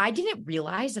 And I didn't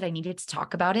realize that I needed to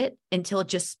talk about it until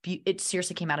it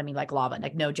seriously came out of me like lava,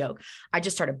 like no joke. I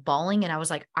just started bawling and I was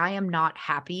like, I am not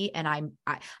happy. And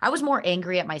I was more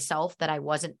angry at myself that I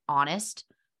wasn't honest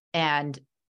and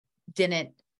didn't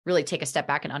really take a step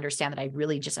back and understand that I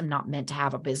really just am not meant to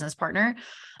have a business partner.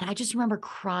 And I just remember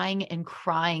crying.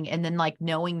 And then like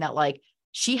knowing that like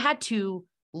she had to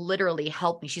literally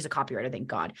help me. She's a copywriter, thank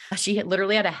God. She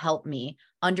literally had to help me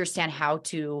understand how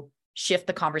to shift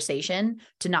the conversation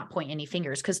to not point any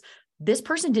fingers. Cause this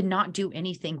person did not do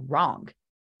anything wrong.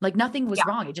 Like nothing was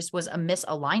wrong. It just was a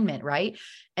misalignment. Right.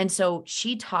 And so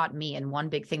she taught me, and one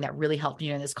big thing that really helped me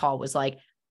in this call was like,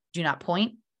 do not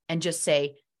point and just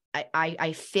say,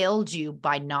 I failed you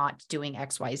by not doing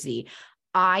XYZ.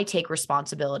 I take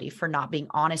responsibility for not being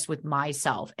honest with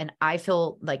myself. And I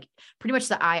feel like pretty much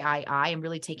I am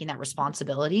really taking that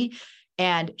responsibility.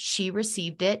 And she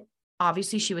received it.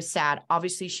 Obviously she was sad.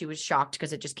 Obviously she was shocked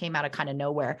because it just came out of kind of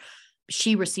nowhere.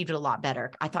 She received it a lot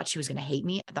better. I thought she was going to hate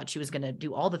me. I thought she was going to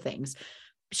do all the things.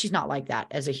 She's not like that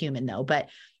as a human though. But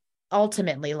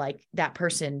ultimately, like that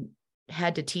person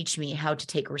had to teach me how to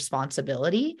take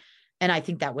responsibility. And I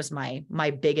think that was my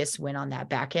biggest win on that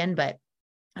back end, but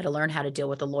I had to learn how to deal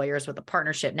with the lawyers, with the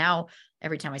partnership. Now,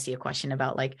 every time I see a question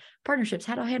about like partnerships,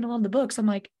 how do I handle on the books? I'm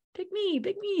like, pick me.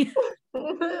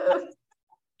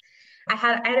 I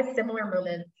had a similar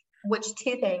moment, which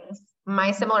two things,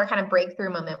 my similar kind of breakthrough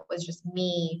moment was just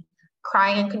me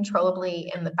crying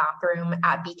uncontrollably in the bathroom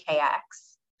at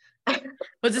BKX.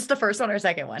 Was this the first one or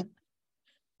second one?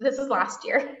 This was last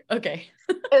year. Okay.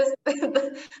 It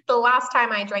was the last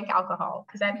time I drank alcohol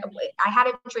because I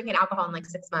hadn't drinking alcohol in like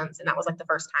 6 months. And that was like the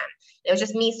first time. It was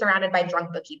just me surrounded by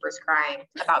drunk bookkeepers crying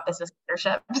about business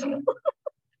partnership. Just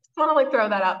want to like throw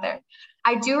that out there.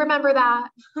 I do remember that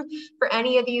for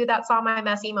any of you that saw my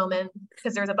messy moment,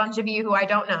 because there's a bunch of you who I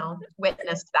don't know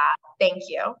witnessed that. Thank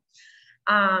you.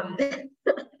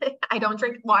 I don't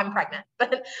drink, well, I'm pregnant,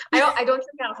 but I don't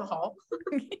drink alcohol.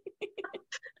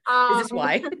 Is this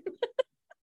why?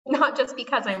 Not just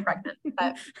because I'm pregnant,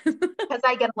 but because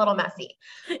I get a little messy.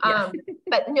 Yeah.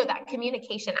 But no, that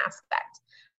communication aspect,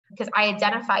 because I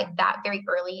identified that very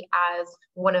early as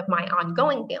one of my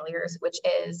ongoing failures, which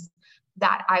is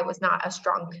that I was not a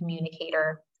strong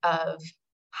communicator of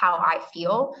how I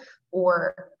feel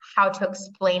or how to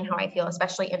explain how I feel,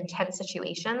 especially in tense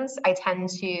situations. I tend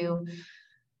to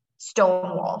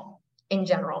stonewall in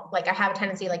general. Like I have a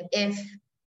tendency, if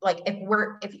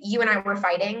you and I were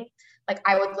fighting, like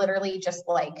I would literally just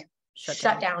like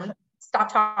shut down,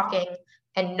 stop talking,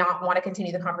 and not want to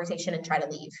continue the conversation and try to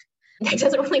leave. It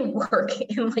doesn't really work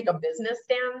in like a business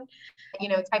stand,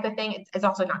 type of thing. It's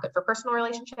also not good for personal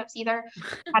relationships either.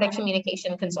 I had a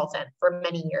communication consultant for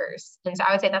many years. And so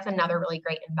I would say that's another really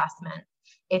great investment.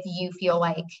 If you feel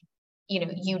like,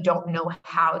 you don't know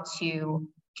how to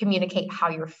communicate how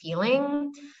you're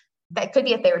feeling, that could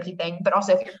be a therapy thing, but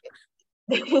also if you're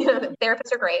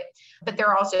therapists are great, but there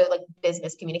are also like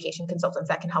business communication consultants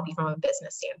that can help you from a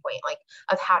business standpoint, like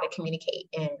of how to communicate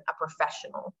in a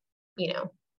professional,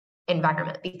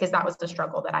 environment, because that was the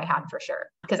struggle that I had for sure.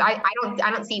 Because I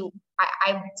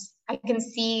can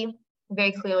see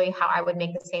very clearly how I would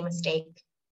make the same mistake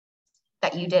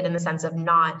that you did in the sense of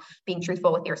not being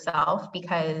truthful with yourself,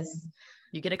 because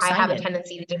you get excited. I have a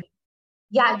tendency to just,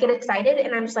 I get excited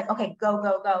and I'm just like, okay, go. And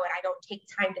I don't take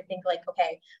time to think like,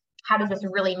 okay, how does this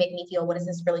really make me feel? What is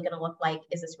this really going to look like?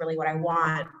 Is this really what I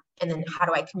want? And then how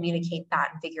do I communicate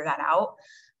that and figure that out?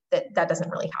 That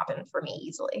doesn't really happen for me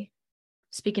easily.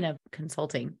 Speaking of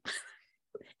consulting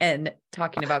and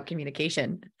talking about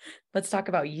communication, let's talk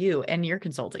about you and your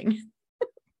consulting.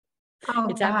 Oh,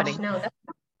 it's gosh, happening.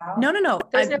 No.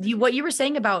 What you were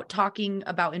saying about talking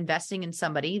about investing in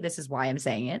somebody, this is why I'm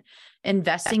saying it,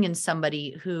 investing in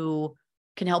somebody who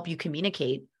can help you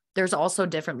communicate. There's also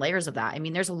different layers of that. I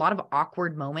mean, there's a lot of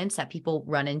awkward moments that people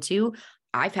run into.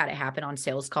 I've had it happen on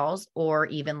sales calls or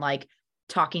even like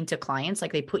talking to clients,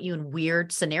 like they put you in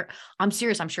weird scenario. I'm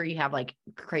serious. I'm sure you have like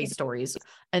crazy stories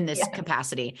in this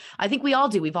capacity. I think we all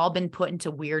do. We've all been put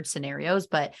into weird scenarios,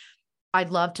 but I'd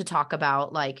love to talk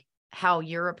about like how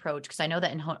your approach, because I know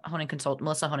that in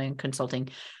Melissa Honan Consulting,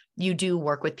 you do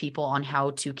work with people on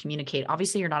how to communicate.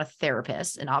 Obviously, you're not a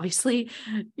therapist, and obviously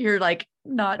you're like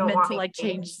not meant to like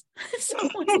change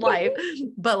someone's life.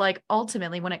 But like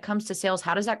ultimately, when it comes to sales,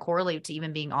 how does that correlate to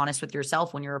even being honest with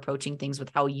yourself when you're approaching things with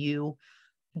how you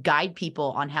guide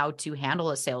people on how to handle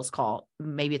a sales call?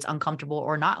 Maybe it's uncomfortable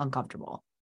or not uncomfortable.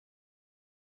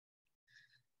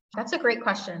 That's a great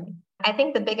question. I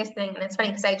think the biggest thing, and it's funny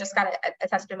because I just got a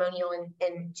testimonial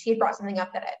and she had brought something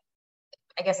up that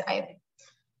I guess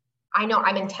I know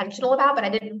I'm intentional about, but I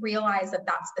didn't realize that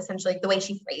that's essentially the way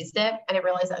she phrased it. And I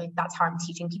realized that that's how I'm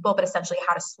teaching people, but essentially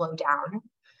how to slow down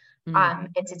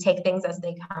and to take things as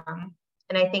they come.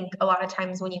 And I think a lot of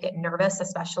times when you get nervous,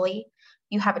 especially,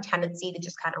 you have a tendency to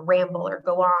just kind of ramble or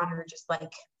go on or just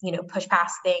like, push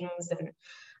past things and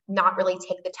not really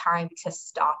take the time to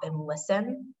stop and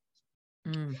listen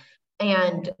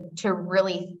and to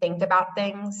really think about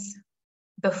things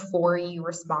before you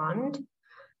respond.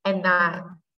 And that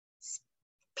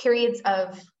periods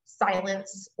of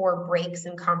silence or breaks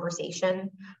in conversation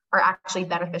are actually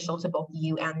beneficial to both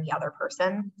you and the other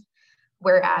person.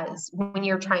 Whereas when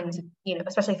you're trying to,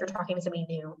 especially if you're talking to somebody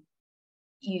new,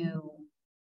 you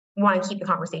want to keep the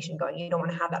conversation going. You don't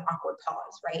want to have that awkward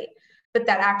pause, right? But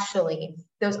that actually,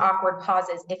 those awkward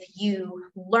pauses, if you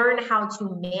learn how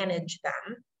to manage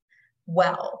them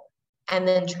well and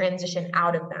then transition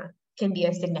out of them, can be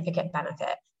a significant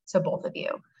benefit to both of you.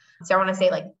 So I want to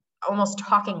say like almost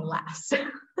talking less,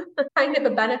 kind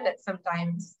of a benefit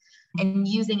sometimes, and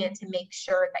using it to make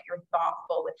sure that you're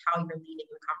thoughtful with how you're leading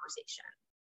the conversation.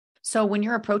 So when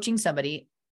you're approaching somebody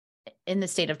in the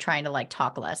state of trying to like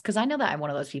talk less, because I know that I'm one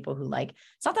of those people who like,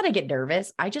 it's not that I get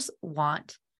nervous. I just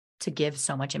want to give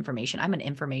so much information. I'm an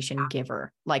information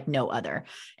giver like no other.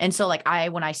 And so like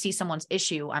when I see someone's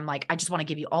issue, I'm like, I just want to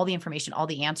give you all the information, all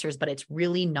the answers, but it's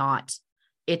really not,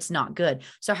 it's not good.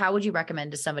 So how would you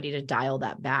recommend to somebody to dial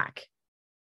that back?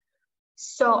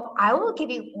 So I will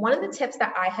give you one of the tips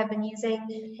that I have been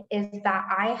using is that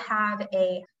I have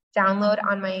a download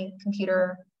on my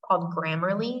computer called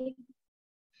Grammarly,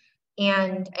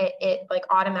 and it like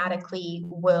automatically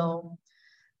will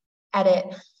edit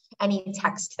any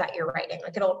text that you're writing.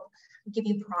 Like it'll give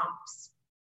you prompts.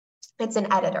 It's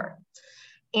an editor.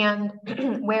 And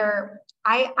where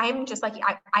I'm just like,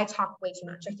 I talk way too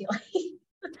much, I feel like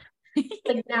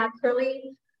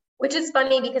naturally, which is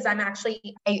funny because I'm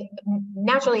actually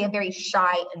naturally a very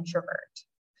shy introvert.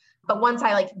 But once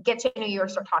I like get to know you or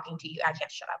start talking to you, I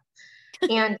can't shut up.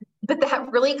 But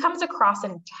that really comes across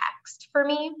in text for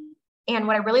me. And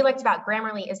what I really liked about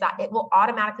Grammarly is that it will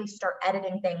automatically start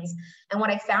editing things. And what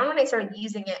I found when I started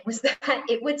using it was that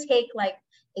it would take like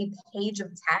a page of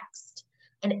text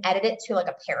and edit it to like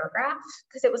a paragraph.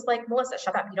 Because it was like, Melissa,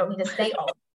 shut up. You don't need to say all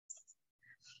of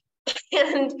this.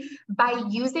 And by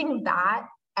using that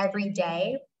every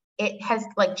day, it has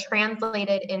like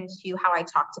translated into how I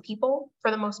talk to people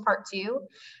for the most part too.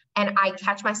 And I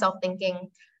catch myself thinking,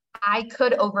 I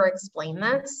could over explain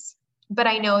this, but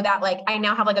I know that like, I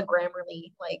now have like a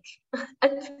Grammarly, like a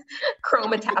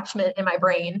Chrome attachment in my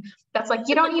brain. That's like,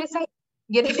 you don't need to say it.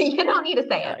 You don't need to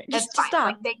say it. It's fine. Stop.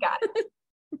 Like, they got it.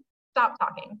 Stop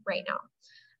talking right now.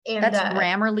 And that's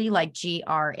Grammarly, like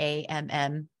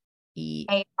Gramme.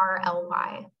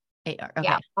 ARLY. Okay.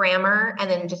 Yeah, grammar, and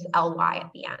then just LY at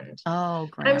the end. Oh,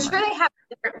 grammar. And I'm sure they have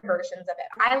different versions of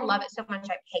it. I love it so much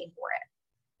I pay for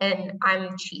it. And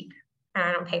I'm cheap and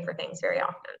I don't pay for things very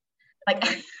often. Like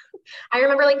I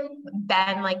remember like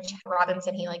Ben, like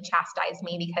Robinson, he like chastised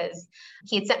me because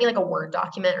he had sent me like a Word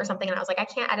document or something. And I was like, I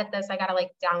can't edit this. I got to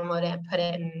like download it and put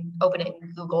it and open it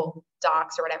in Google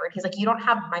Docs or whatever. And he's like, you don't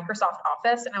have Microsoft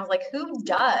Office? And I was like, who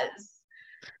does?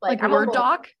 Like a Word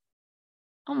doc?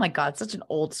 Oh my God, such an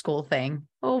old school thing.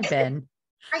 Oh, Ben.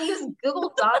 I use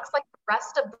Google Docs like the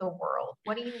rest of the world.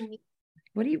 What do you mean?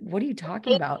 What are you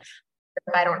talking about?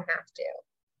 If I don't have to.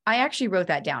 I actually wrote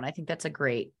that down. I think that's a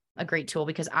great tool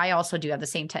because I also do have the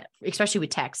same especially with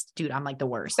text. Dude, I'm like the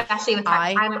worst. Especially with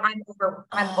text.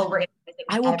 I'm over.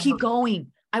 I will keep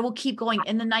going.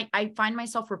 And then I find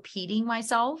myself repeating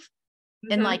myself.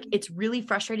 And like, it's really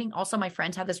frustrating. Also, my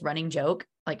friends have this running joke,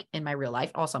 like in my real life,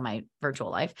 also my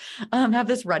virtual life, have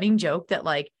this running joke that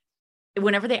like,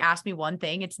 whenever they ask me one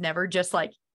thing, it's never just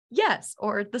like, yes,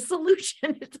 or the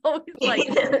solution. It's always like,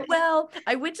 well,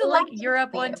 I went to like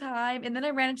Europe one time and then I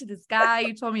ran into this guy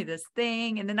who told me this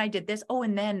thing. And then I did this. Oh,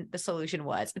 and then the solution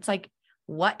was, it's like,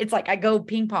 what? It's like, I go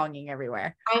ping ponging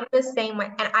everywhere. I'm the same way.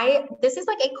 And this is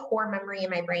like a core memory in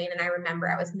my brain. And I remember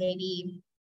I was maybe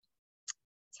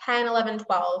 10, 11,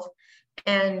 12.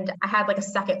 And I had like a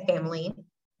second family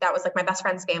that was like my best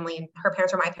friend's family, and her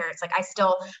parents were my parents. Like I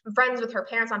still am friends with her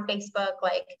parents on Facebook.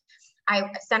 Like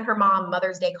I sent her mom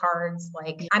Mother's Day cards.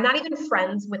 Like I'm not even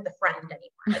friends with the friend anymore.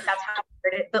 Like that's how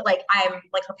weird it is. But like I'm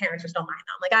like, her parents are still my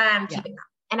mom. Like I'm keeping them.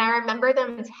 And I remember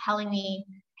them telling me,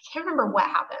 I can't remember what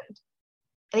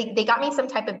happened. They got me some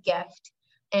type of gift.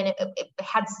 And it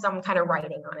had some kind of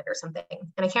writing on it or something.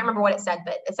 And I can't remember what it said,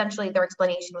 but essentially their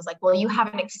explanation was like, well, you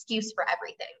have an excuse for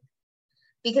everything.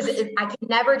 Because I can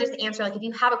never just answer, like, if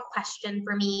you have a question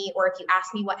for me, or if you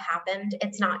ask me what happened,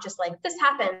 it's not just like, this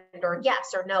happened, or yes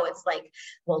or no. It's like,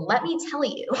 well, let me tell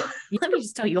you. Let me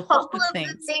just tell you all the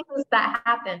things that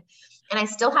happened. And I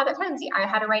still have that tendency. I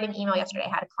had to write an email yesterday. I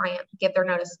had a client give their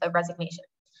notice of resignation.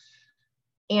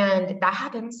 And that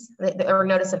happens, or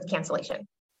notice of cancellation.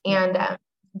 And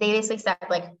they basically said,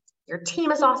 like, your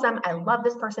team is awesome. I love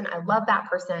this person. I love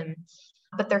that person.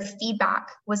 But their feedback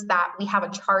was that we have a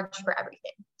charge for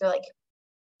everything. They're like,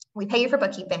 we pay you for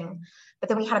bookkeeping, but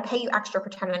then we had to pay you extra for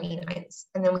 1099s.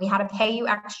 And then we had to pay you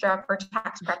extra for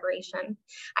tax preparation.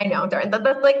 I know, Darren,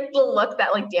 that's like the look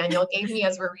that like Daniel gave me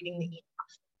as we're reading the email.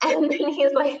 And then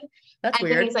he's like, that's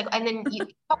weird. Then he's like, and then you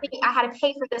told me I had to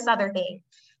pay for this other thing.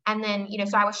 And then,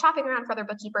 so I was shopping around for other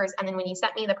bookkeepers. And then when you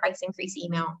sent me the price increase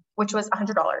email, which was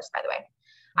 $100, by the way,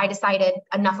 I decided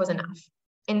enough was enough.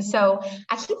 And so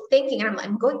I keep thinking, and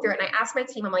I'm going through it, and I asked my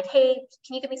team, I'm like, hey,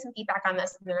 can you give me some feedback on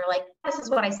this? And they're like, this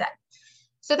is what I said.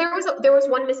 So there was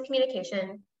one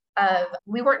miscommunication of,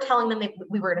 we weren't telling them that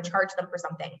we were going to charge them for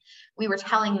something. We were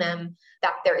telling them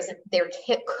that there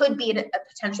could be a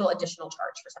potential additional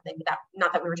charge for something, but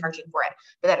not that we were charging for it,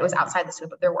 but that it was outside the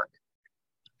scope of their work.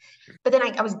 But then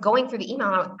I was going through the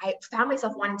email, and I found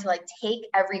myself wanting to like take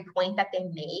every point that they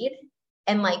made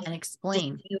and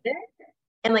explain it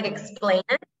and like explain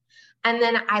it. And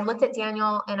then I looked at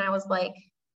Daniel and I was like,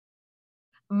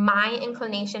 my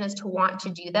inclination is to want to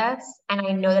do this. And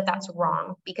I know that that's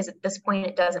wrong, because at this point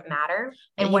it doesn't matter.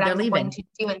 And what I'm going to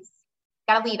do is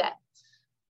gotta leave it.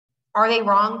 Are they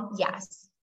wrong? Yes.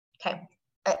 Okay.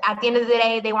 At the end of the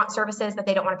day, they want services that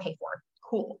they don't want to pay for.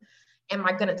 Cool. Am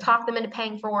I going to talk them into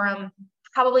paying for them?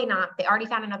 Probably not. They already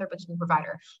found another bookkeeping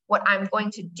provider. What I'm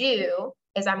going to do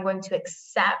is I'm going to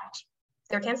accept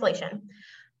their cancellation.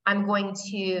 I'm going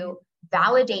to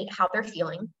validate how they're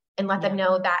feeling and let them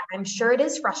know that I'm sure it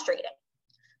is frustrating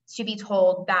to be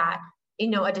told that,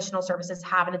 additional services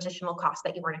have an additional cost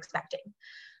that you weren't expecting.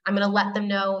 I'm going to let them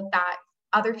know that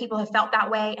other people have felt that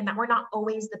way and that we're not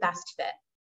always the best fit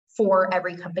for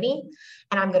every company.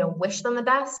 And I'm going to wish them the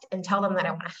best and tell them that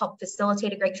I want to help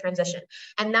facilitate a great transition.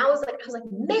 And that was like, I was like,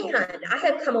 man, I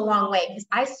have come a long way, because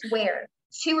I swear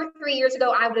 2 or 3 years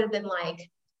ago, I would have been like,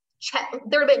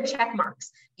 there would have been check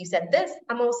marks. You said this,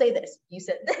 I'm going to say this. You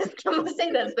said this, I'm going to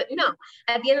say this. But no,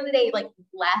 at the end of the day, like,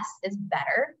 less is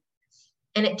better.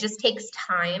 And it just takes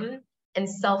time and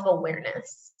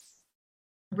self-awareness,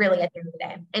 really, at the end of the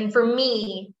day. And for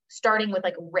me, starting with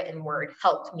like a written word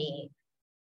helped me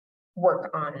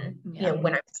work on,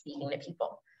 when I'm speaking to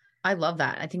people. I love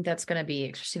that. I think that's going to be,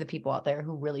 especially the people out there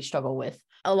who really struggle with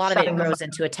a lot of it grows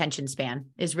into attention span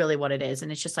is really what it is.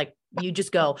 And it's just like, you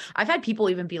just go, I've had people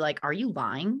even be like, are you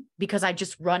lying? Because I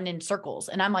just run in circles.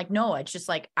 And I'm like, no, it's just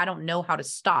like, I don't know how to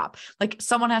stop. Like,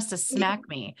 someone has to smack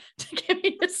me to get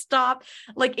me to stop.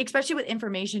 Like, especially with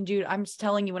information, dude, I'm just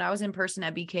telling you, when I was in person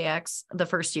at BKX the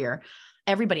first year,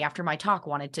 everybody after my talk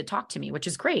wanted to talk to me, which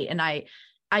is great. And I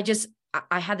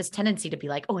had this tendency to be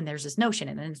like, oh, and there's this notion,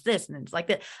 and then it's this, and it's like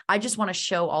that. I just want to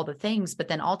show all the things, but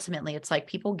then ultimately it's like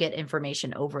people get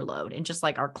information overload, and just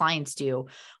like our clients do,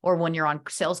 or when you're on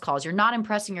sales calls, you're not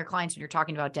impressing your clients when you're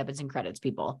talking about debits and credits,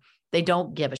 people. They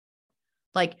don't give a shit.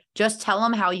 Like, just tell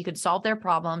them how you could solve their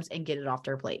problems and get it off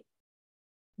their plate.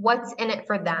 What's in it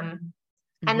for them?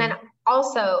 Mm-hmm. And then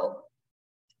also,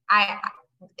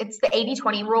 it's the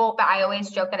 80-20 rule, but I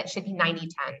always joke that it should be 90-10.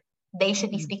 They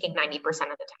should be speaking 90% of the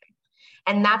time.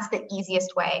 And that's the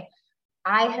easiest way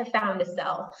I have found to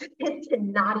sell, to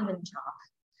not even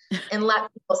talk and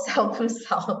let people sell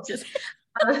themselves.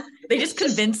 They just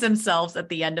convince themselves at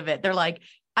the end of it. They're like,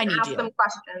 I need you. Ask them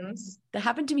questions. That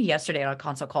happened to me yesterday on a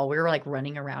consult call. We were like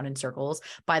running around in circles,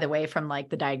 by the way, from like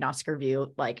the diagnostic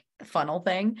review, like funnel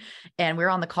thing. And we were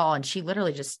on the call, and she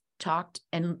literally just talked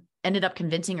and ended up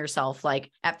convincing herself.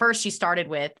 Like, at first she started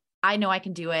with, I know I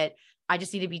can do it. I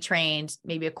just need to be trained,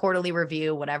 maybe a quarterly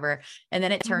review, whatever. And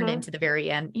then it turned into the very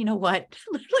end. You know what?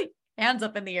 Literally hands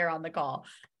up in the air on the call.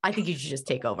 I think you should just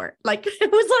take over. Like,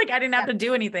 it was like, I didn't have to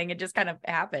do anything. It just kind of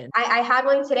happened. I had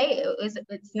one today.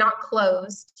 It's not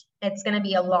closed. It's going to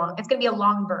be a long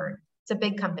burn. It's a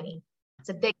big company. It's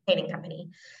a big painting company.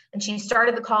 And she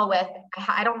started the call with,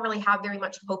 I don't really have very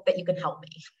much hope that you can help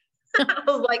me. I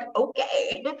was like,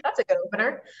 okay, that's a good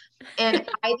opener. And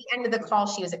by the end of the call,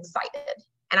 she was excited.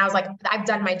 And I was like, I've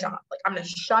done my job. Like, I'm going to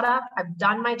shut up. I've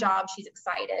done my job. She's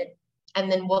excited.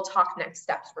 And then we'll talk next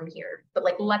steps from here. But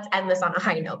like, let's end this on a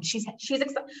high note. She's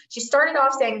excited. She started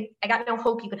off saying, I got no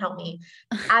hope you can help me.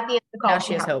 At the end of the call, now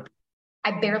she has hope.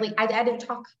 I didn't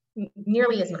talk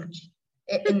nearly as much.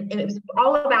 And it was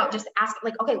all about just asking,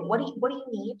 like, okay, what do you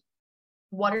need?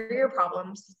 What are your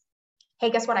problems? Hey,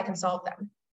 guess what? I can solve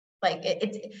them. Like,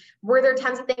 were there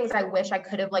tons of things I wish I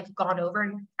could have like gone over,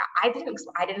 and I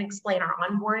didn't explain our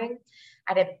onboarding.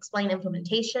 I didn't explain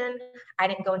implementation. I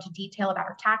didn't go into detail about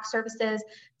our tax services.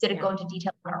 Didn't go into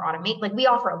detail about our automate. Like, we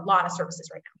offer a lot of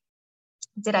services right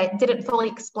now. Didn't fully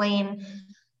explain,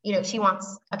 she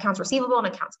wants accounts receivable and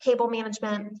accounts payable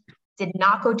management. Did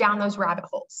not go down those rabbit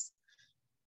holes.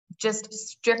 Just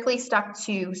strictly stuck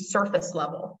to surface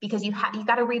level, because you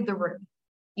got to read the room.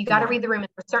 You got to read the room. And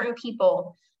for certain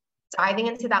people, diving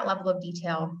into that level of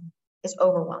detail is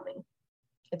overwhelming.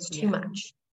 It's too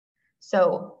much.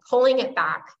 So pulling it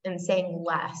back and saying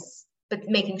less, but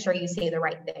making sure you say the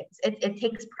right things. It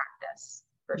takes practice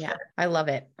for sure. I love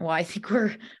it. Well, I think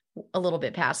we're a little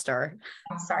bit past our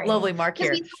lovely mark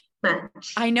here.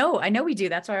 I know we do.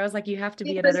 That's why I was like, you have to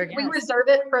be another guest. We reserve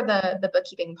it for the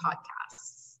bookkeeping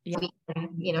podcasts. So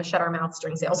we can, shut our mouths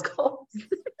during sales calls.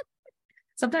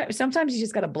 Sometimes you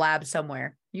just got to blab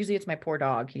somewhere. Usually it's my poor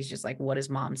dog. He's just like, what is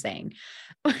mom saying?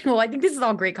 Well, I think this is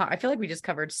all great. I feel like we just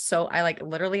covered. I like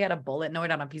literally had a bullet note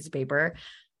on a piece of paper,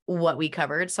 what we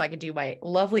covered, so I could do my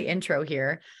lovely intro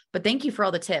here. But thank you for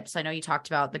all the tips. I know you talked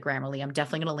about the Grammarly. I'm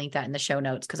definitely going to link that in the show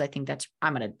notes, because I think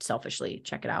I'm going to selfishly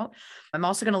check it out. I'm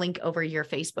also going to link over your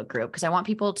Facebook group, because I want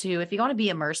people to, if you want to be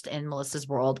immersed in Melissa's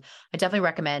world, I definitely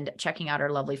recommend checking out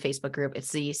our lovely Facebook group.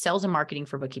 It's the Sales and Marketing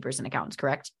for Bookkeepers and Accountants,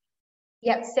 correct?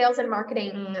 Yep. Sales and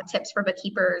marketing tips for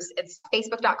bookkeepers. It's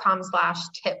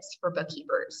facebook.com/tips for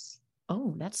bookkeepers.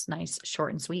 Oh, that's nice.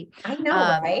 Short and sweet. I know,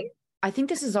 right? I think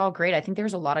this is all great. I think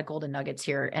there's a lot of golden nuggets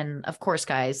here. And of course,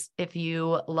 guys, if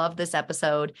you love this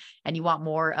episode and you want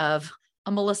more of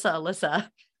a Melissa Alyssa,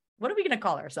 what are we going to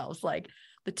call ourselves? Like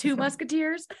the Two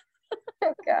Musketeers?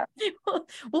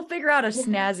 We'll figure out a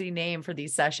snazzy name for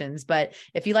these sessions. But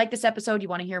if you like this episode, you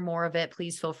want to hear more of it,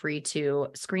 please feel free to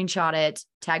screenshot it,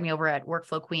 tag me over at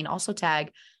Workflow Queen. Also tag,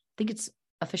 I think it's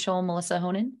official Melissa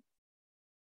Honan.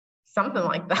 Something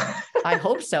like that. I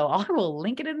hope so. I will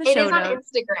link it in the show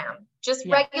notes. It is on Instagram. Just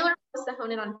regular Melissa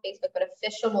Honan on Facebook, but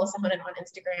official Melissa Honan on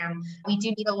Instagram. We do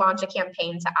need to launch a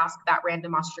campaign to ask that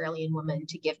random Australian woman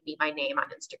to give me my name on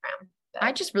Instagram. But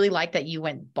I just really like that you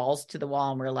went balls to the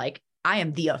wall and were like, I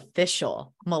am the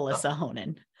official Melissa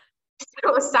Honan.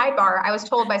 So a sidebar, I was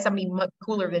told by somebody much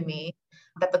cooler than me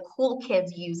that the cool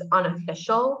kids use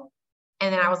unofficial.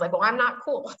 And then I was like, well, I'm not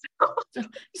cool.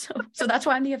 So that's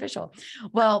why I'm the official.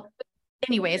 Well,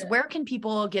 anyways, where can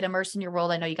people get immersed in your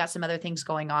world? I know you got some other things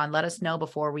going on. Let us know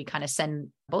before we kind of send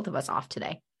both of us off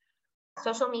today.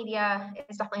 Social media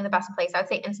is definitely the best place. I would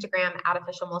say Instagram at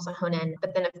official Melissa Honan,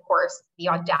 but then of course the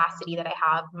audacity that I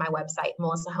have, my website,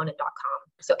 melissahonan.com.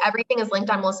 So everything is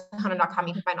linked on melissahonan.com.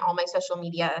 You can find all my social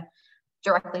media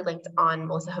directly linked on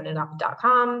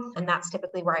melissahonan.com. And that's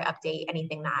typically where I update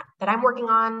anything that I'm working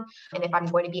on. And if I'm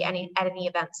going to be at any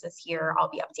events this year, I'll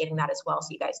be updating that as well. So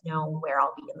you guys know where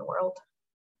I'll be in the world.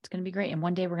 It's going to be great. And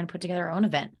one day we're going to put together our own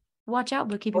event. Watch out,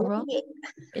 Bookkeeping World.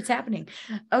 It's happening.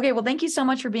 Okay. Well, thank you so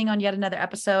much for being on yet another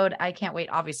episode. I can't wait,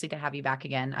 obviously, to have you back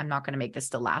again. I'm not going to make this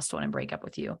the last one and break up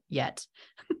with you yet.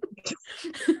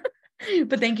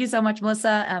 But thank you so much,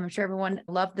 Melissa. I'm sure everyone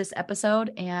loved this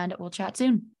episode and we'll chat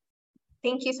soon.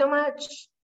 Thank you so much.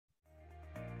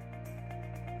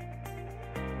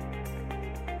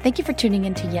 Thank you for tuning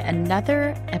in to yet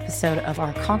another episode of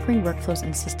our Conquering Workflows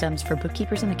and Systems for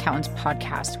Bookkeepers and Accountants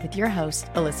podcast with your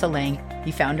host, Alyssa Lang,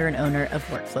 the founder and owner of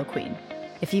Workflow Queen.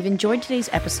 If you've enjoyed today's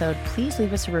episode, please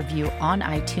leave us a review on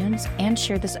iTunes and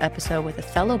share this episode with a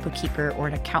fellow bookkeeper or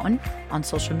an accountant on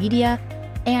social media,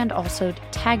 and also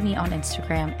tag me on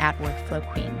Instagram at Workflow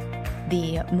Queen.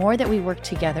 The more that we work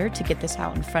together to get this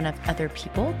out in front of other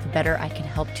people, the better I can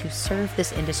help to serve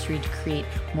this industry to create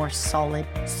more solid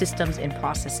systems and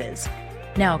processes.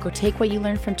 Now, go take what you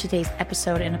learned from today's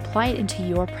episode and apply it into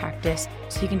your practice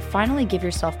so you can finally give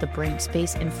yourself the brain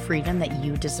space and freedom that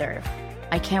you deserve.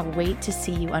 I can't wait to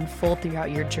see you unfold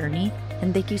throughout your journey,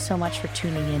 and thank you so much for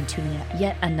tuning in to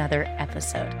yet another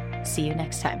episode. See you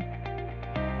next time.